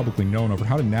than was publicly known over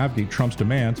how to navigate Trump's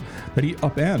demands that he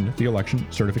upend the election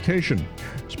certification.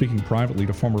 Speaking privately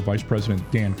to former Vice President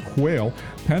Dan Quayle,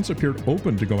 Pence appeared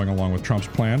open to going along with Trump's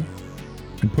plan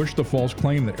and pushed the false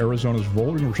claim that Arizona's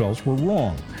voting results were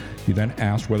wrong. He then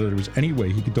asked whether there was any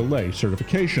way he could delay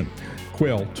certification.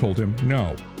 Quayle told him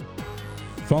no.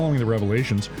 Following the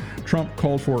revelations, Trump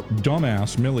called for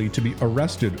dumbass Milley to be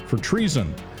arrested for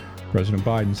treason. President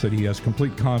Biden said he has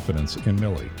complete confidence in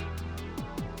Milley.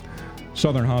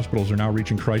 Southern hospitals are now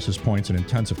reaching crisis points in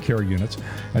intensive care units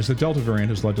as the Delta variant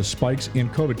has led to spikes in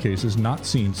COVID cases not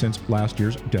seen since last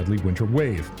year's deadly winter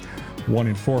wave. 1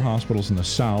 in 4 hospitals in the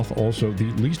South, also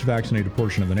the least vaccinated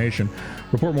portion of the nation,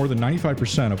 report more than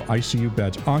 95% of ICU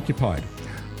beds occupied.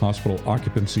 Hospital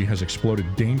occupancy has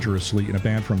exploded dangerously in a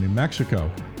band from New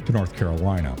Mexico to North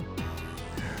Carolina.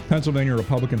 Pennsylvania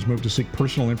Republicans moved to seek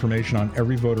personal information on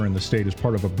every voter in the state as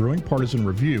part of a brewing partisan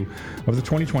review of the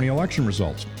 2020 election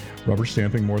results, rubber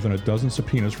stamping more than a dozen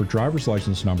subpoenas for driver's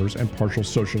license numbers and partial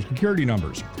Social Security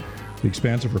numbers. The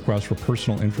expansive request for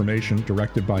personal information,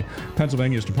 directed by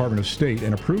Pennsylvania's Department of State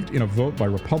and approved in a vote by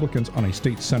Republicans on a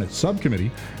state Senate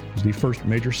subcommittee, is the first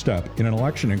major step in an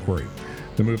election inquiry.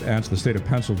 The move adds the state of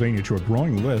Pennsylvania to a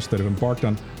growing list that have embarked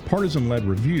on partisan-led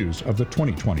reviews of the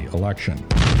 2020 election.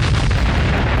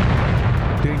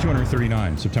 Day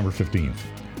 239, September 15th.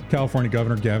 California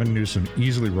Governor Gavin Newsom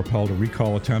easily repelled a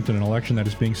recall attempt in an election that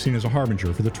is being seen as a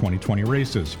harbinger for the 2020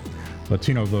 races.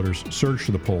 Latino voters surged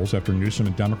to the polls after Newsom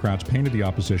and Democrats painted the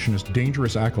opposition as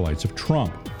dangerous acolytes of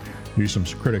Trump.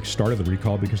 Newsom's critics started the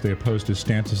recall because they opposed his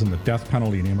stances on the death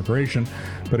penalty and immigration,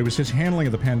 but it was his handling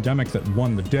of the pandemic that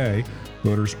won the day.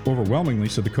 Voters overwhelmingly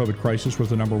said the COVID crisis was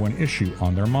the number one issue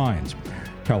on their minds.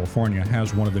 California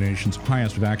has one of the nation's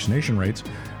highest vaccination rates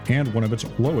and one of its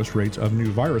lowest rates of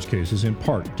new virus cases, in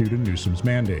part due to Newsom's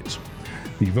mandates.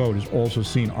 The vote is also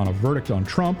seen on a verdict on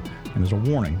Trump and is a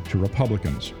warning to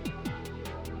Republicans.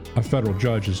 A federal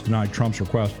judge has denied Trump's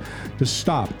request to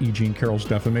stop E. Jean Carroll's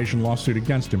defamation lawsuit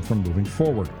against him from moving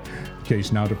forward. The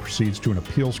case now proceeds to an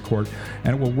appeals court,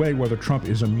 and it will weigh whether Trump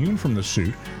is immune from the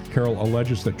suit. Carroll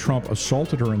alleges that Trump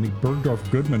assaulted her in the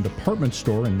Bergdorf Goodman department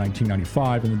store in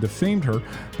 1995 and then defamed her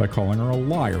by calling her a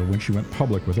liar when she went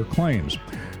public with her claims.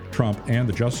 Trump and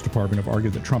the Justice Department have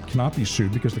argued that Trump cannot be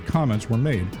sued because the comments were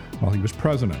made while he was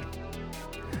president.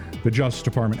 The Justice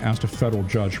Department asked a federal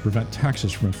judge to prevent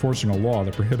Texas from enforcing a law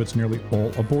that prohibits nearly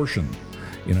all abortion,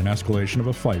 in an escalation of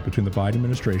a fight between the Biden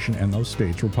administration and those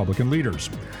states' Republican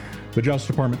leaders. The Justice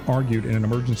Department argued in an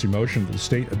emergency motion that the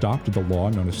state adopted the law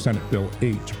known as Senate Bill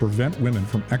 8 to prevent women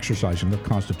from exercising their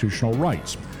constitutional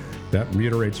rights. That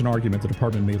reiterates an argument the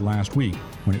department made last week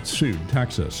when it sued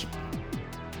Texas.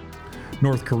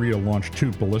 North Korea launched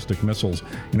 2 ballistic missiles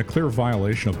in a clear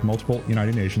violation of multiple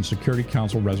United Nations Security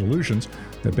Council resolutions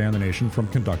that ban the nation from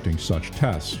conducting such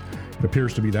tests. It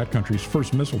appears to be that country's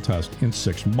first missile test in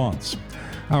 6 months.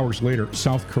 Hours later,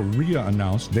 South Korea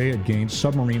announced they had gained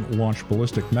submarine-launched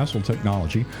ballistic missile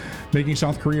technology, making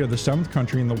South Korea the 7th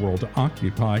country in the world to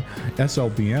occupy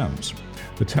SLBMs.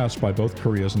 The tests by both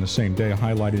Koreas in the same day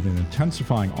highlighted an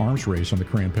intensifying arms race on the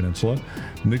Korean Peninsula.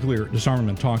 Nuclear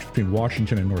disarmament talks between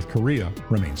Washington and North Korea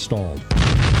remain stalled.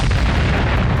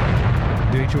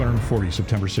 Day 240,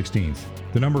 September 16th.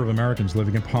 The number of Americans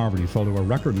living in poverty fell to a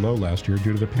record low last year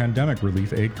due to the pandemic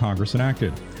relief aid Congress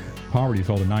enacted. Poverty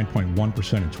fell to 9.1%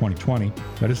 in 2020.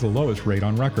 That is the lowest rate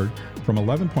on record, from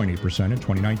 11.8% in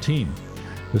 2019.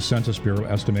 The Census Bureau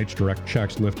estimates direct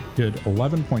checks lifted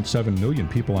 11.7 million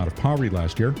people out of poverty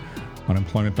last year.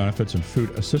 Unemployment benefits and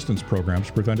food assistance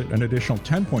programs prevented an additional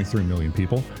 10.3 million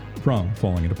people from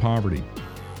falling into poverty.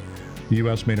 The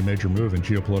U.S. made a major move in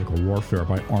geopolitical warfare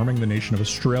by arming the nation of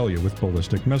Australia with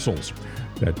ballistic missiles.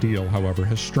 That deal, however,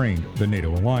 has strained the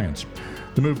NATO alliance.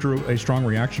 The move drew a strong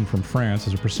reaction from France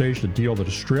as it presaged a deal that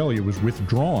Australia was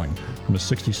withdrawing from a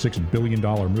 $66 billion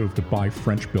move to buy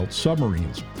French-built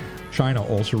submarines. China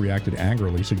also reacted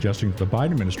angrily, suggesting that the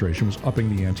Biden administration was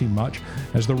upping the ante much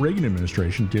as the Reagan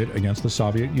administration did against the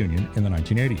Soviet Union in the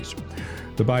 1980s.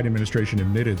 The Biden administration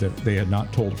admitted that they had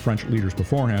not told French leaders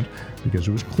beforehand because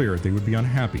it was clear they would be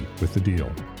unhappy with the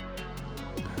deal.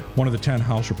 One of the 10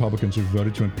 House Republicans who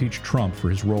voted to impeach Trump for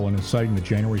his role in inciting the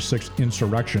January 6th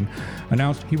insurrection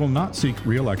announced he will not seek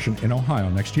re-election in Ohio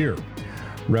next year.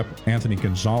 Rep. Anthony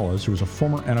Gonzalez, who is a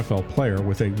former NFL player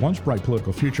with a once bright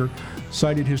political future,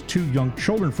 cited his 2 young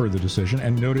children for the decision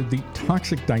and noted the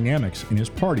toxic dynamics in his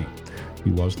party.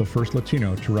 He was the first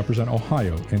Latino to represent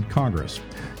Ohio in Congress.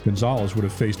 Gonzalez would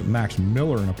have faced Max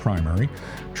Miller in a primary.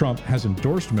 Trump has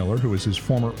endorsed Miller, who is his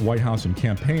former White House and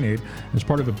campaign aide, as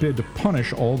part of a bid to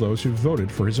punish all those who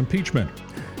voted for his impeachment.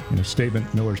 In a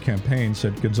statement, Miller's campaign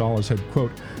said Gonzalez had,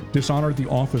 quote, dishonored the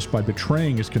office by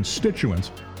betraying his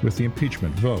constituents with the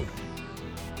impeachment vote.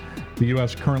 The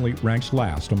U.S. currently ranks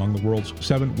last among the world's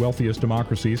 7 wealthiest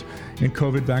democracies in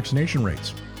COVID vaccination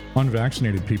rates.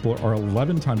 Unvaccinated people are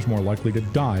 11 times more likely to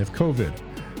die of COVID.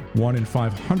 1 in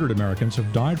 500 Americans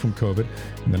have died from COVID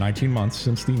in the 19 months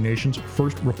since the nation's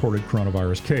first reported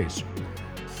coronavirus case.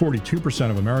 42%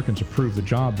 of Americans approve the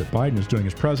job that Biden is doing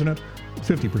as president,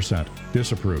 50%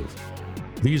 disapprove.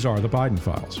 These are the Biden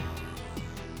Files.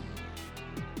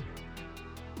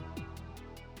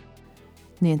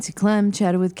 Nancy Clem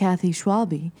chatted with Kathy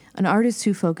Schwalbe, an artist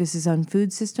who focuses on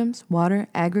food systems, water,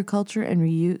 agriculture, and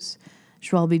reuse.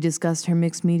 Schwalbe discussed her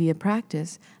mixed media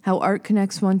practice, how art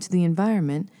connects one to the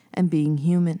environment, and being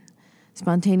human.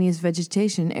 Spontaneous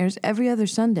Vegetation airs every other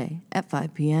Sunday at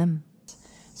 5 p.m.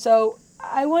 So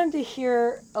I wanted to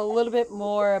hear a little bit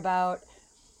more about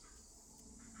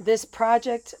this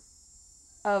project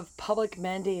of public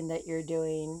mending that you're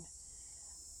doing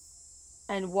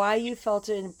and why you felt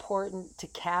it important to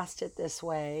cast it this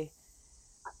way.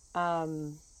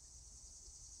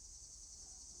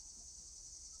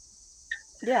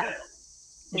 Yeah.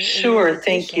 Sure.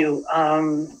 Thank you.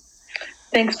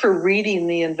 Thanks for reading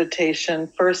the invitation.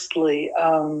 Firstly,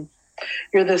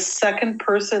 you're the second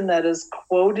person that has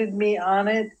quoted me on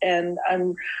it, and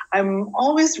I'm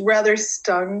always rather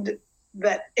stunned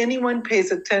that anyone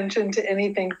pays attention to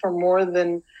anything for more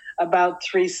than about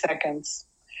 3 seconds.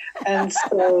 And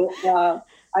so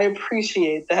I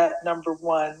appreciate that, number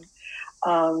one.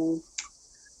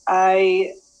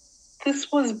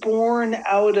 This was born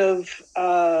out of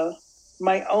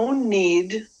my own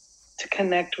need to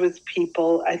connect with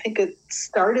people. I think it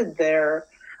started there,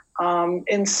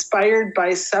 inspired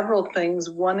by several things,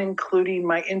 one including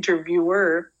my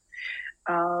interviewer,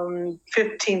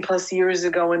 15 plus years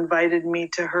ago, invited me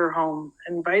to her home,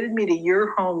 invited me to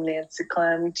your home, Nancy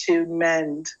Clem, to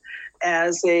mend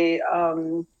as a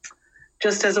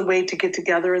just as a way to get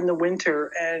together in the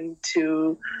winter and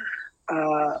to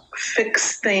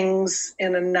fix things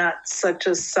in a not such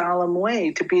a solemn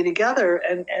way, to be together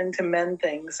and to mend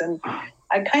things. And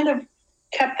I kind of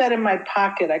kept that in my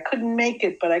pocket. I couldn't make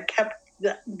it, but I kept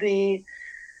the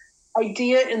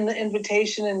idea in the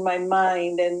invitation in my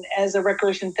mind. And as a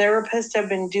recreation therapist, I've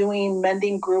been doing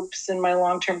mending groups in my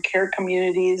long-term care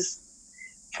communities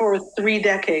for 3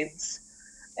 decades.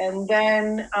 And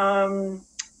then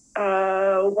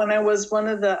when I was one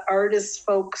of the artist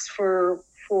folks for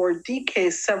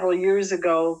DK several years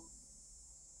ago,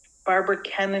 Barbara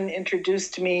Kennan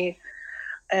introduced me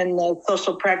and the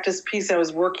social practice piece I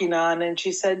was working on. And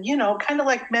she said, kind of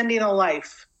like mending a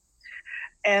life.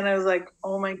 And I was like,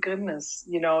 oh my goodness,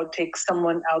 it takes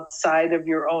someone outside of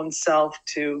your own self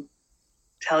to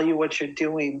tell you what you're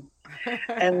doing.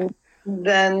 And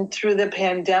then through the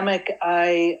pandemic,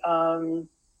 I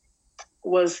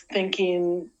was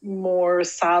thinking more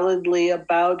solidly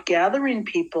about gathering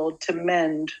people to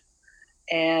mend.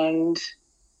 And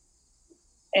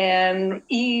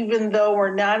even though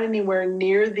we're not anywhere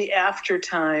near the after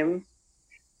time,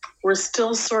 we're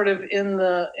still sort of in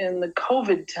the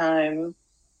COVID time.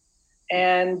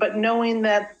 But knowing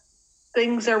that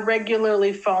things are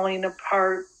regularly falling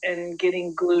apart and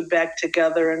getting glued back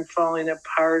together and falling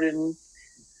apart and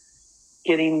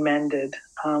getting mended.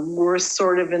 We're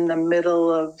sort of in the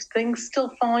middle of things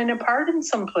still falling apart in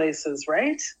some places,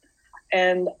 right?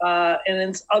 And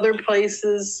in other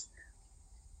places,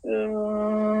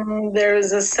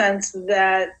 there's a sense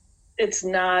that it's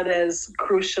not as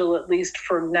crucial, at least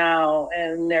for now,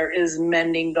 and there is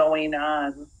mending going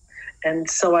on. And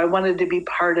so I wanted to be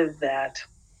part of that.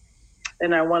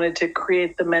 And I wanted to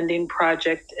create the Mending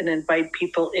Project and invite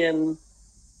people in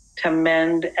to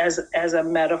mend as a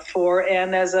metaphor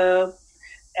and as a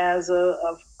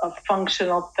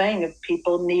functional thing. If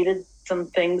people needed some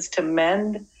things to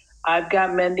mend, I've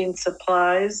got mending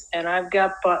supplies and I've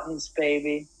got buttons,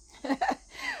 baby.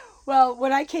 Well,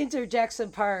 when I came to Jackson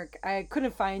Park, I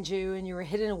couldn't find you, and you were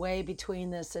hidden away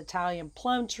between this Italian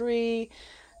plum tree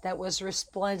that was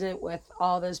resplendent with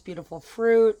all this beautiful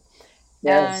fruit,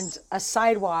 yes, and a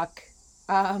sidewalk.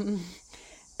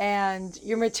 And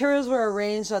your materials were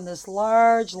arranged on this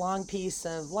large, long piece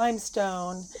of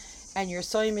limestone, and your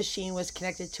sewing machine was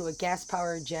connected to a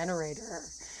gas-powered generator.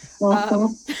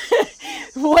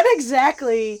 Mm-hmm. What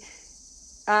exactly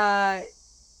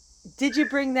did you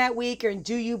bring that week, or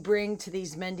do you bring to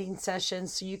these mending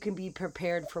sessions so you can be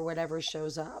prepared for whatever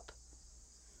shows up?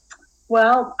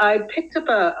 Well, I picked up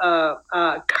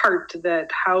a cart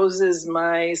that houses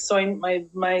my sewing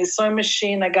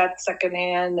machine I got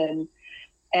secondhand,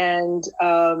 and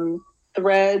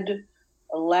thread,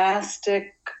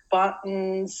 elastic,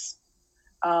 buttons.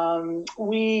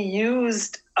 We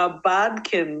used a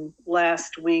bodkin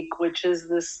last week, which is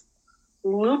this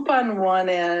loop on one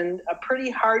end, a pretty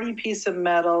hardy piece of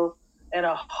metal, and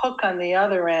a hook on the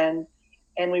other end.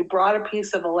 And we brought a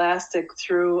piece of elastic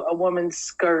through a woman's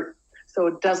skirt so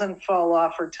it doesn't fall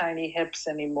off her tiny hips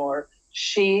anymore.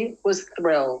 She was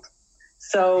thrilled.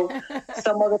 So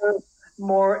some other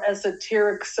more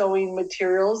esoteric sewing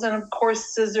materials, and of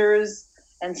course scissors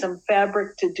and some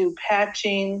fabric to do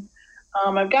patching.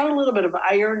 I've got a little bit of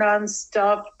iron-on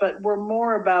stuff, but we're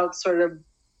more about sort of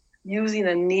using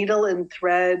a needle and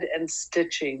thread and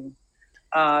stitching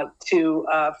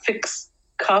to fix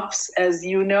cuffs, as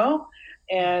you know.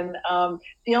 And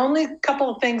the only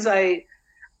couple of things that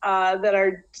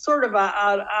are sort of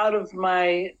out of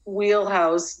my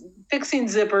wheelhouse, fixing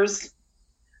zippers.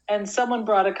 And someone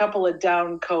brought a couple of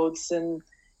down coats, and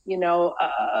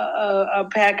a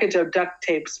package of duct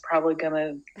tape's probably going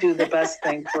to do the best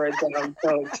thing for a down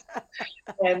coat.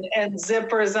 And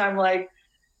zippers, I'm like,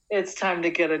 it's time to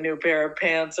get a new pair of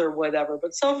pants or whatever.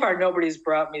 But so far, nobody's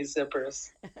brought me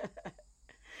zippers.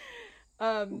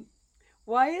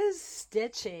 Why is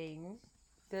stitching,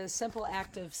 the simple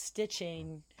act of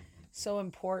stitching, so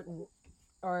important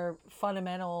or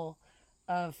fundamental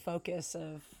of focus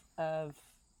of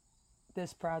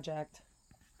this project?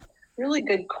 Really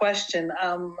good question.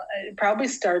 It probably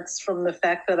starts from the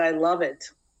fact that I love it.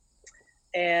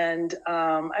 And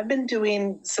I've been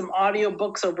doing some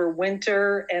audiobooks over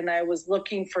winter, and I was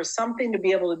looking for something to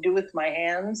be able to do with my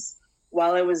hands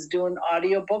while I was doing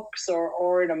audiobooks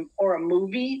or a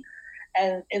movie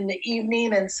and in the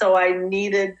evening. And so I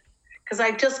needed, because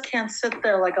I just can't sit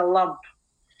there like a lump.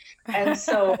 And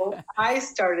so I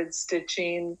started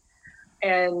stitching,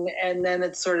 and then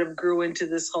it sort of grew into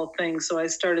this whole thing. So I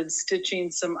started stitching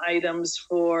some items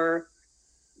for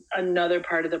another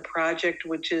part of the project,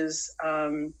 which is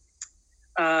an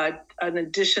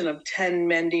addition of 10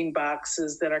 mending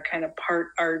boxes that are kind of part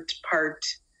art, part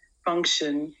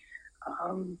function,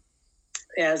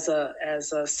 as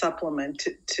a supplement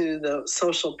to the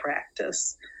social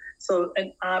practice. So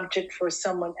an object for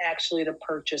someone actually to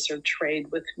purchase or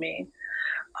trade with me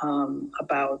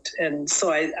about. And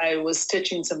so I was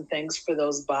stitching some things for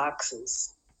those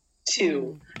boxes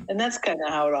too. And that's kind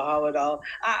of how it all,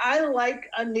 I like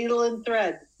a needle and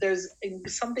thread. There's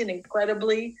something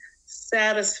incredibly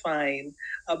satisfying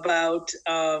about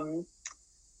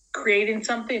creating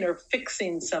something or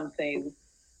fixing something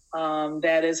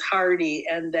that is hardy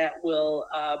and that will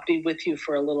be with you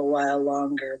for a little while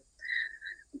longer.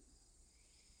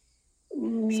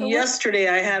 So yesterday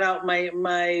I had out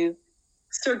my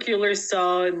circular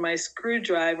saw and my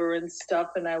screwdriver and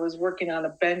stuff, and I was working on a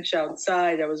bench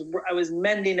outside. I was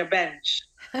mending a bench,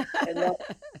 and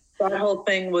that whole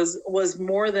thing was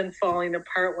more than falling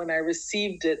apart when I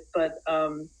received it, but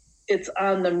it's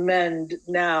on the mend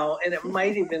now, and it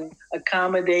might even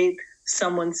accommodate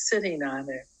someone sitting on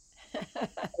it.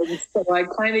 And so I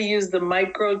kind of use the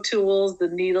micro tools, the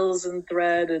needles and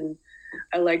thread, and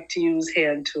I like to use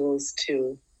hand tools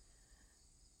too.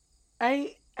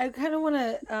 I kind of want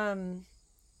to,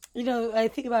 I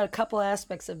think about a couple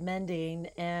aspects of mending,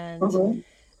 and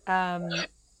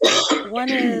one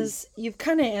is, you've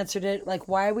kind of answered it, like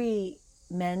why we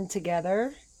mend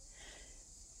together,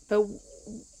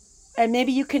 and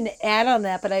maybe you can add on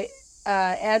that, but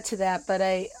add to that, but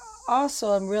I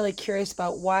also am really curious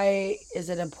about why is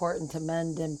it important to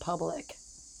mend in public?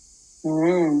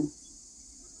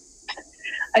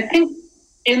 I think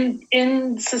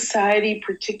in society,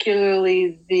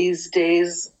 particularly these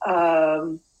days,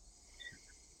 I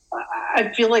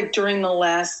feel like during the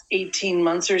last 18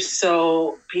 months or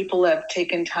so, people have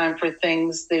taken time for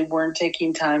things they weren't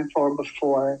taking time for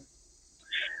before.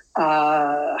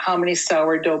 How many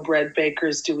sourdough bread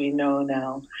bakers do we know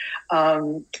now?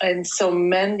 And so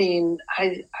mending,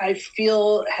 I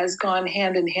feel, has gone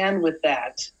hand in hand with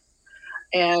that.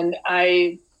 And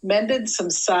I mended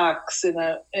some socks in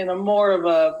a more of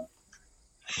a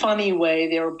funny way.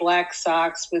 They were black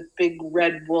socks with big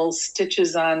red wool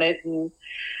stitches on it, and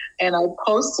I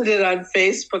posted it on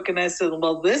Facebook, and I said,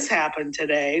 well, this happened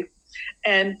today.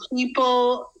 And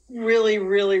people really,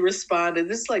 really responded.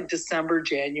 This is like December,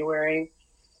 January.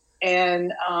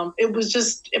 And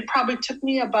it probably took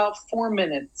me about 4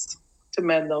 minutes to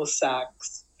mend those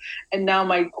socks. And now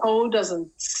my toe doesn't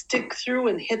stick through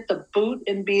and hit the boot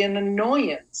and be an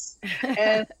annoyance.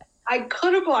 And I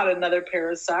could have bought another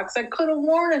pair of socks. I could have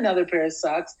worn another pair of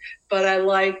socks, but I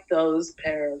like those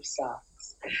pair of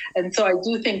socks. And so I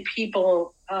do think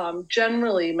people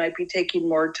generally might be taking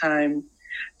more time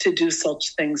to do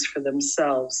such things for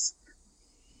themselves.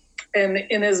 And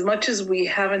in as much as we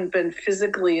haven't been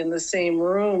physically in the same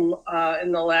room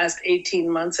in the last 18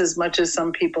 months, as much as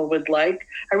some people would like,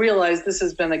 I realize this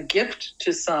has been a gift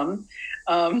to some.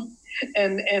 And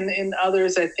in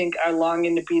others, I think, are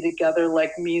longing to be together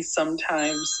like me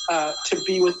sometimes, to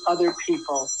be with other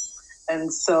people.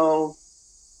 And so,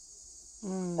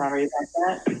 sorry about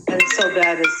that. And so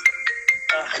that is...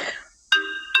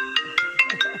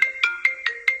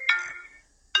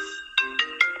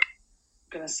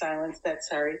 going to silence that,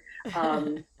 sorry.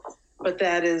 But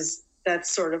that's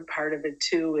sort of part of it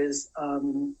too,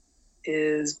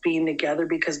 is being together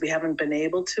because we haven't been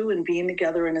able to, and being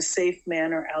together in a safe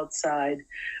manner outside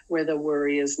where the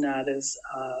worry is not as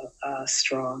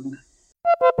strong.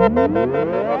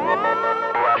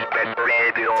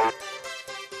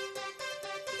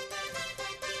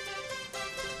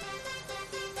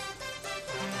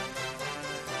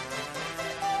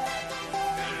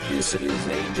 This is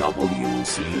a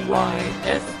WCY-FM.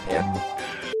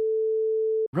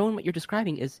 Rowan, what you're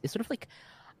describing is sort of like,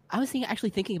 I was actually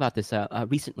thinking about this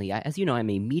recently. As you know, I'm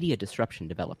a media disruption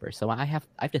developer, so I have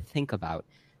to think about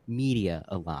media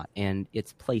a lot and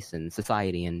its place in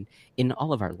society and in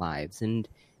all of our lives. And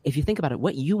if you think about it,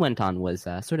 what you went on was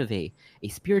sort of a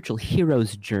spiritual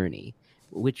hero's journey,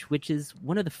 which is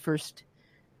one of the first,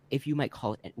 if you might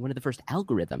call it, one of the first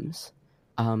algorithms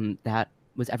that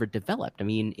was ever developed. I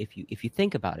mean, if you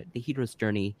think about it, the hero's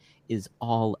journey is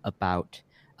all about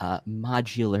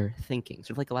modular thinking,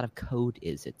 sort of like a lot of code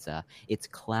is. It's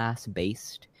class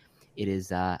based. It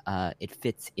is it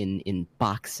fits in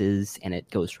boxes, and it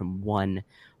goes from one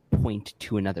point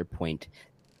to another point,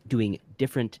 doing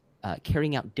different,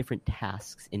 carrying out different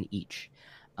tasks in each.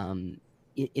 In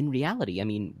reality, I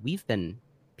mean, we've been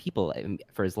people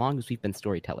for as long as we've been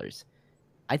storytellers.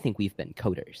 I think we've been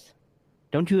coders.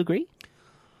 Don't you agree?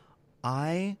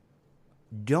 I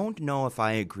don't know if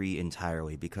I agree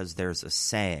entirely, because there's a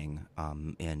saying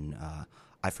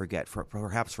I forget,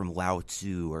 perhaps from Lao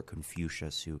Tzu or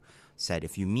Confucius, who said,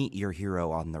 if you meet your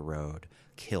hero on the road,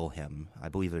 kill him. I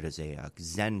believe it is a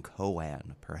Zen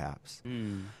koan, perhaps.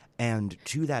 And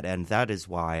to that end, that is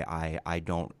why I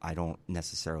don't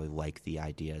necessarily like the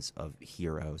ideas of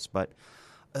heroes. But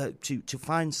to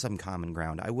find some common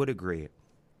ground, I would agree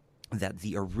that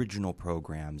the original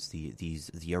programs,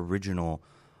 the original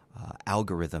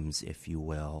algorithms, if you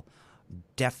will,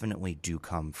 definitely do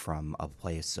come from a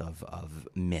place of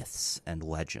myths and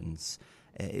legends.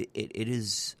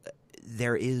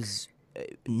 There is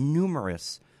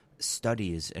numerous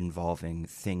studies involving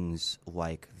things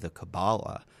like the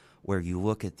Kabbalah, where you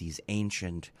look at these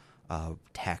ancient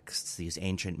texts, these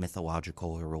ancient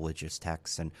mythological or religious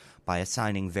texts, and by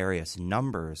assigning various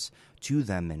numbers to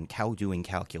them and doing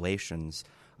calculations,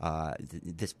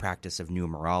 this practice of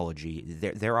numerology,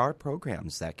 there are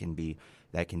programs that can be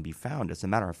found. As a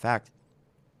matter of fact,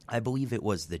 I believe it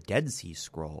was the Dead Sea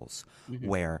Scrolls,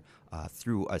 where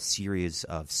through a series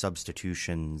of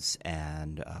substitutions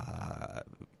and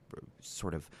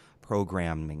sort of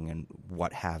programming and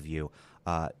what have you,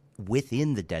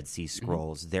 within the Dead Sea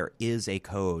Scrolls, there is a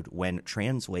code when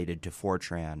translated to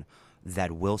Fortran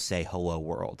that will say "Hello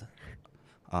World."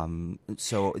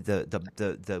 So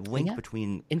the link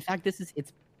between, in fact,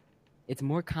 it's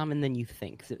more common than you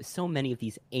think. So many of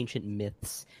these ancient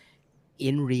myths,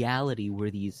 in reality,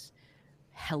 were these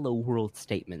 "Hello World"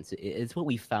 statements. It's what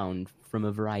we found from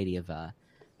a variety of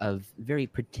very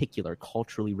particular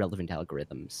culturally relevant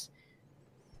algorithms.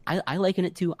 I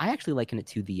actually liken it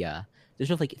to the there's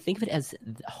sort of like, think of it as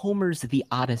Homer's The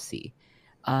Odyssey.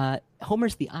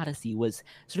 Homer's The Odyssey was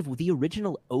sort of the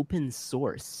original open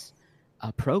source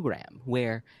program,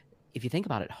 where, if you think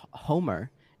about it,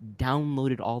 Homer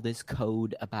downloaded all this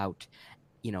code about,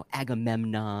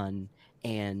 Agamemnon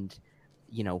and,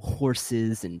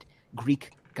 horses and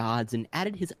Greek gods, and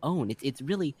added his own. It's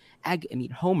really,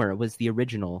 Homer was the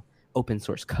original open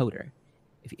source coder,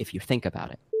 if you think about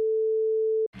it.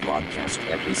 Broadcast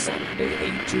every Saturday,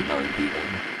 8 to 9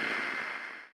 p.m.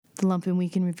 The Lumpen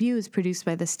Week in Review is produced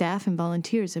by the staff and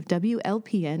volunteers of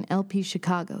WLPN LP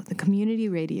Chicago, the community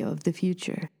radio of the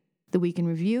future. The Week in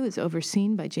Review is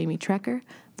overseen by Jamie Trecker,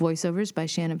 voiceovers by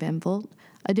Shanna Van Volt,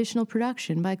 additional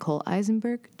production by Cole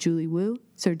Eisenberg, Julie Wu,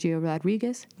 Sergio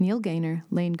Rodriguez, Neil Gaynor,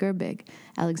 Lane Gerbig,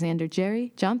 Alexander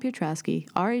Jerry, John Piotrowski,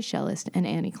 Ari Shellist, and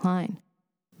Annie Klein.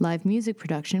 Live music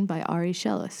production by Ari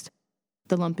Shellist.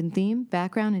 The Lumpen theme,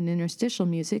 background, and interstitial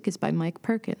music is by Mike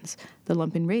Perkins. The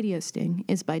Lumpen Radio Sting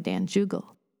is by Dan Jugel.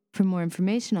 For more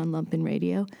information on Lumpen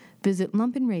Radio, visit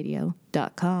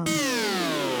lumpenradio.com.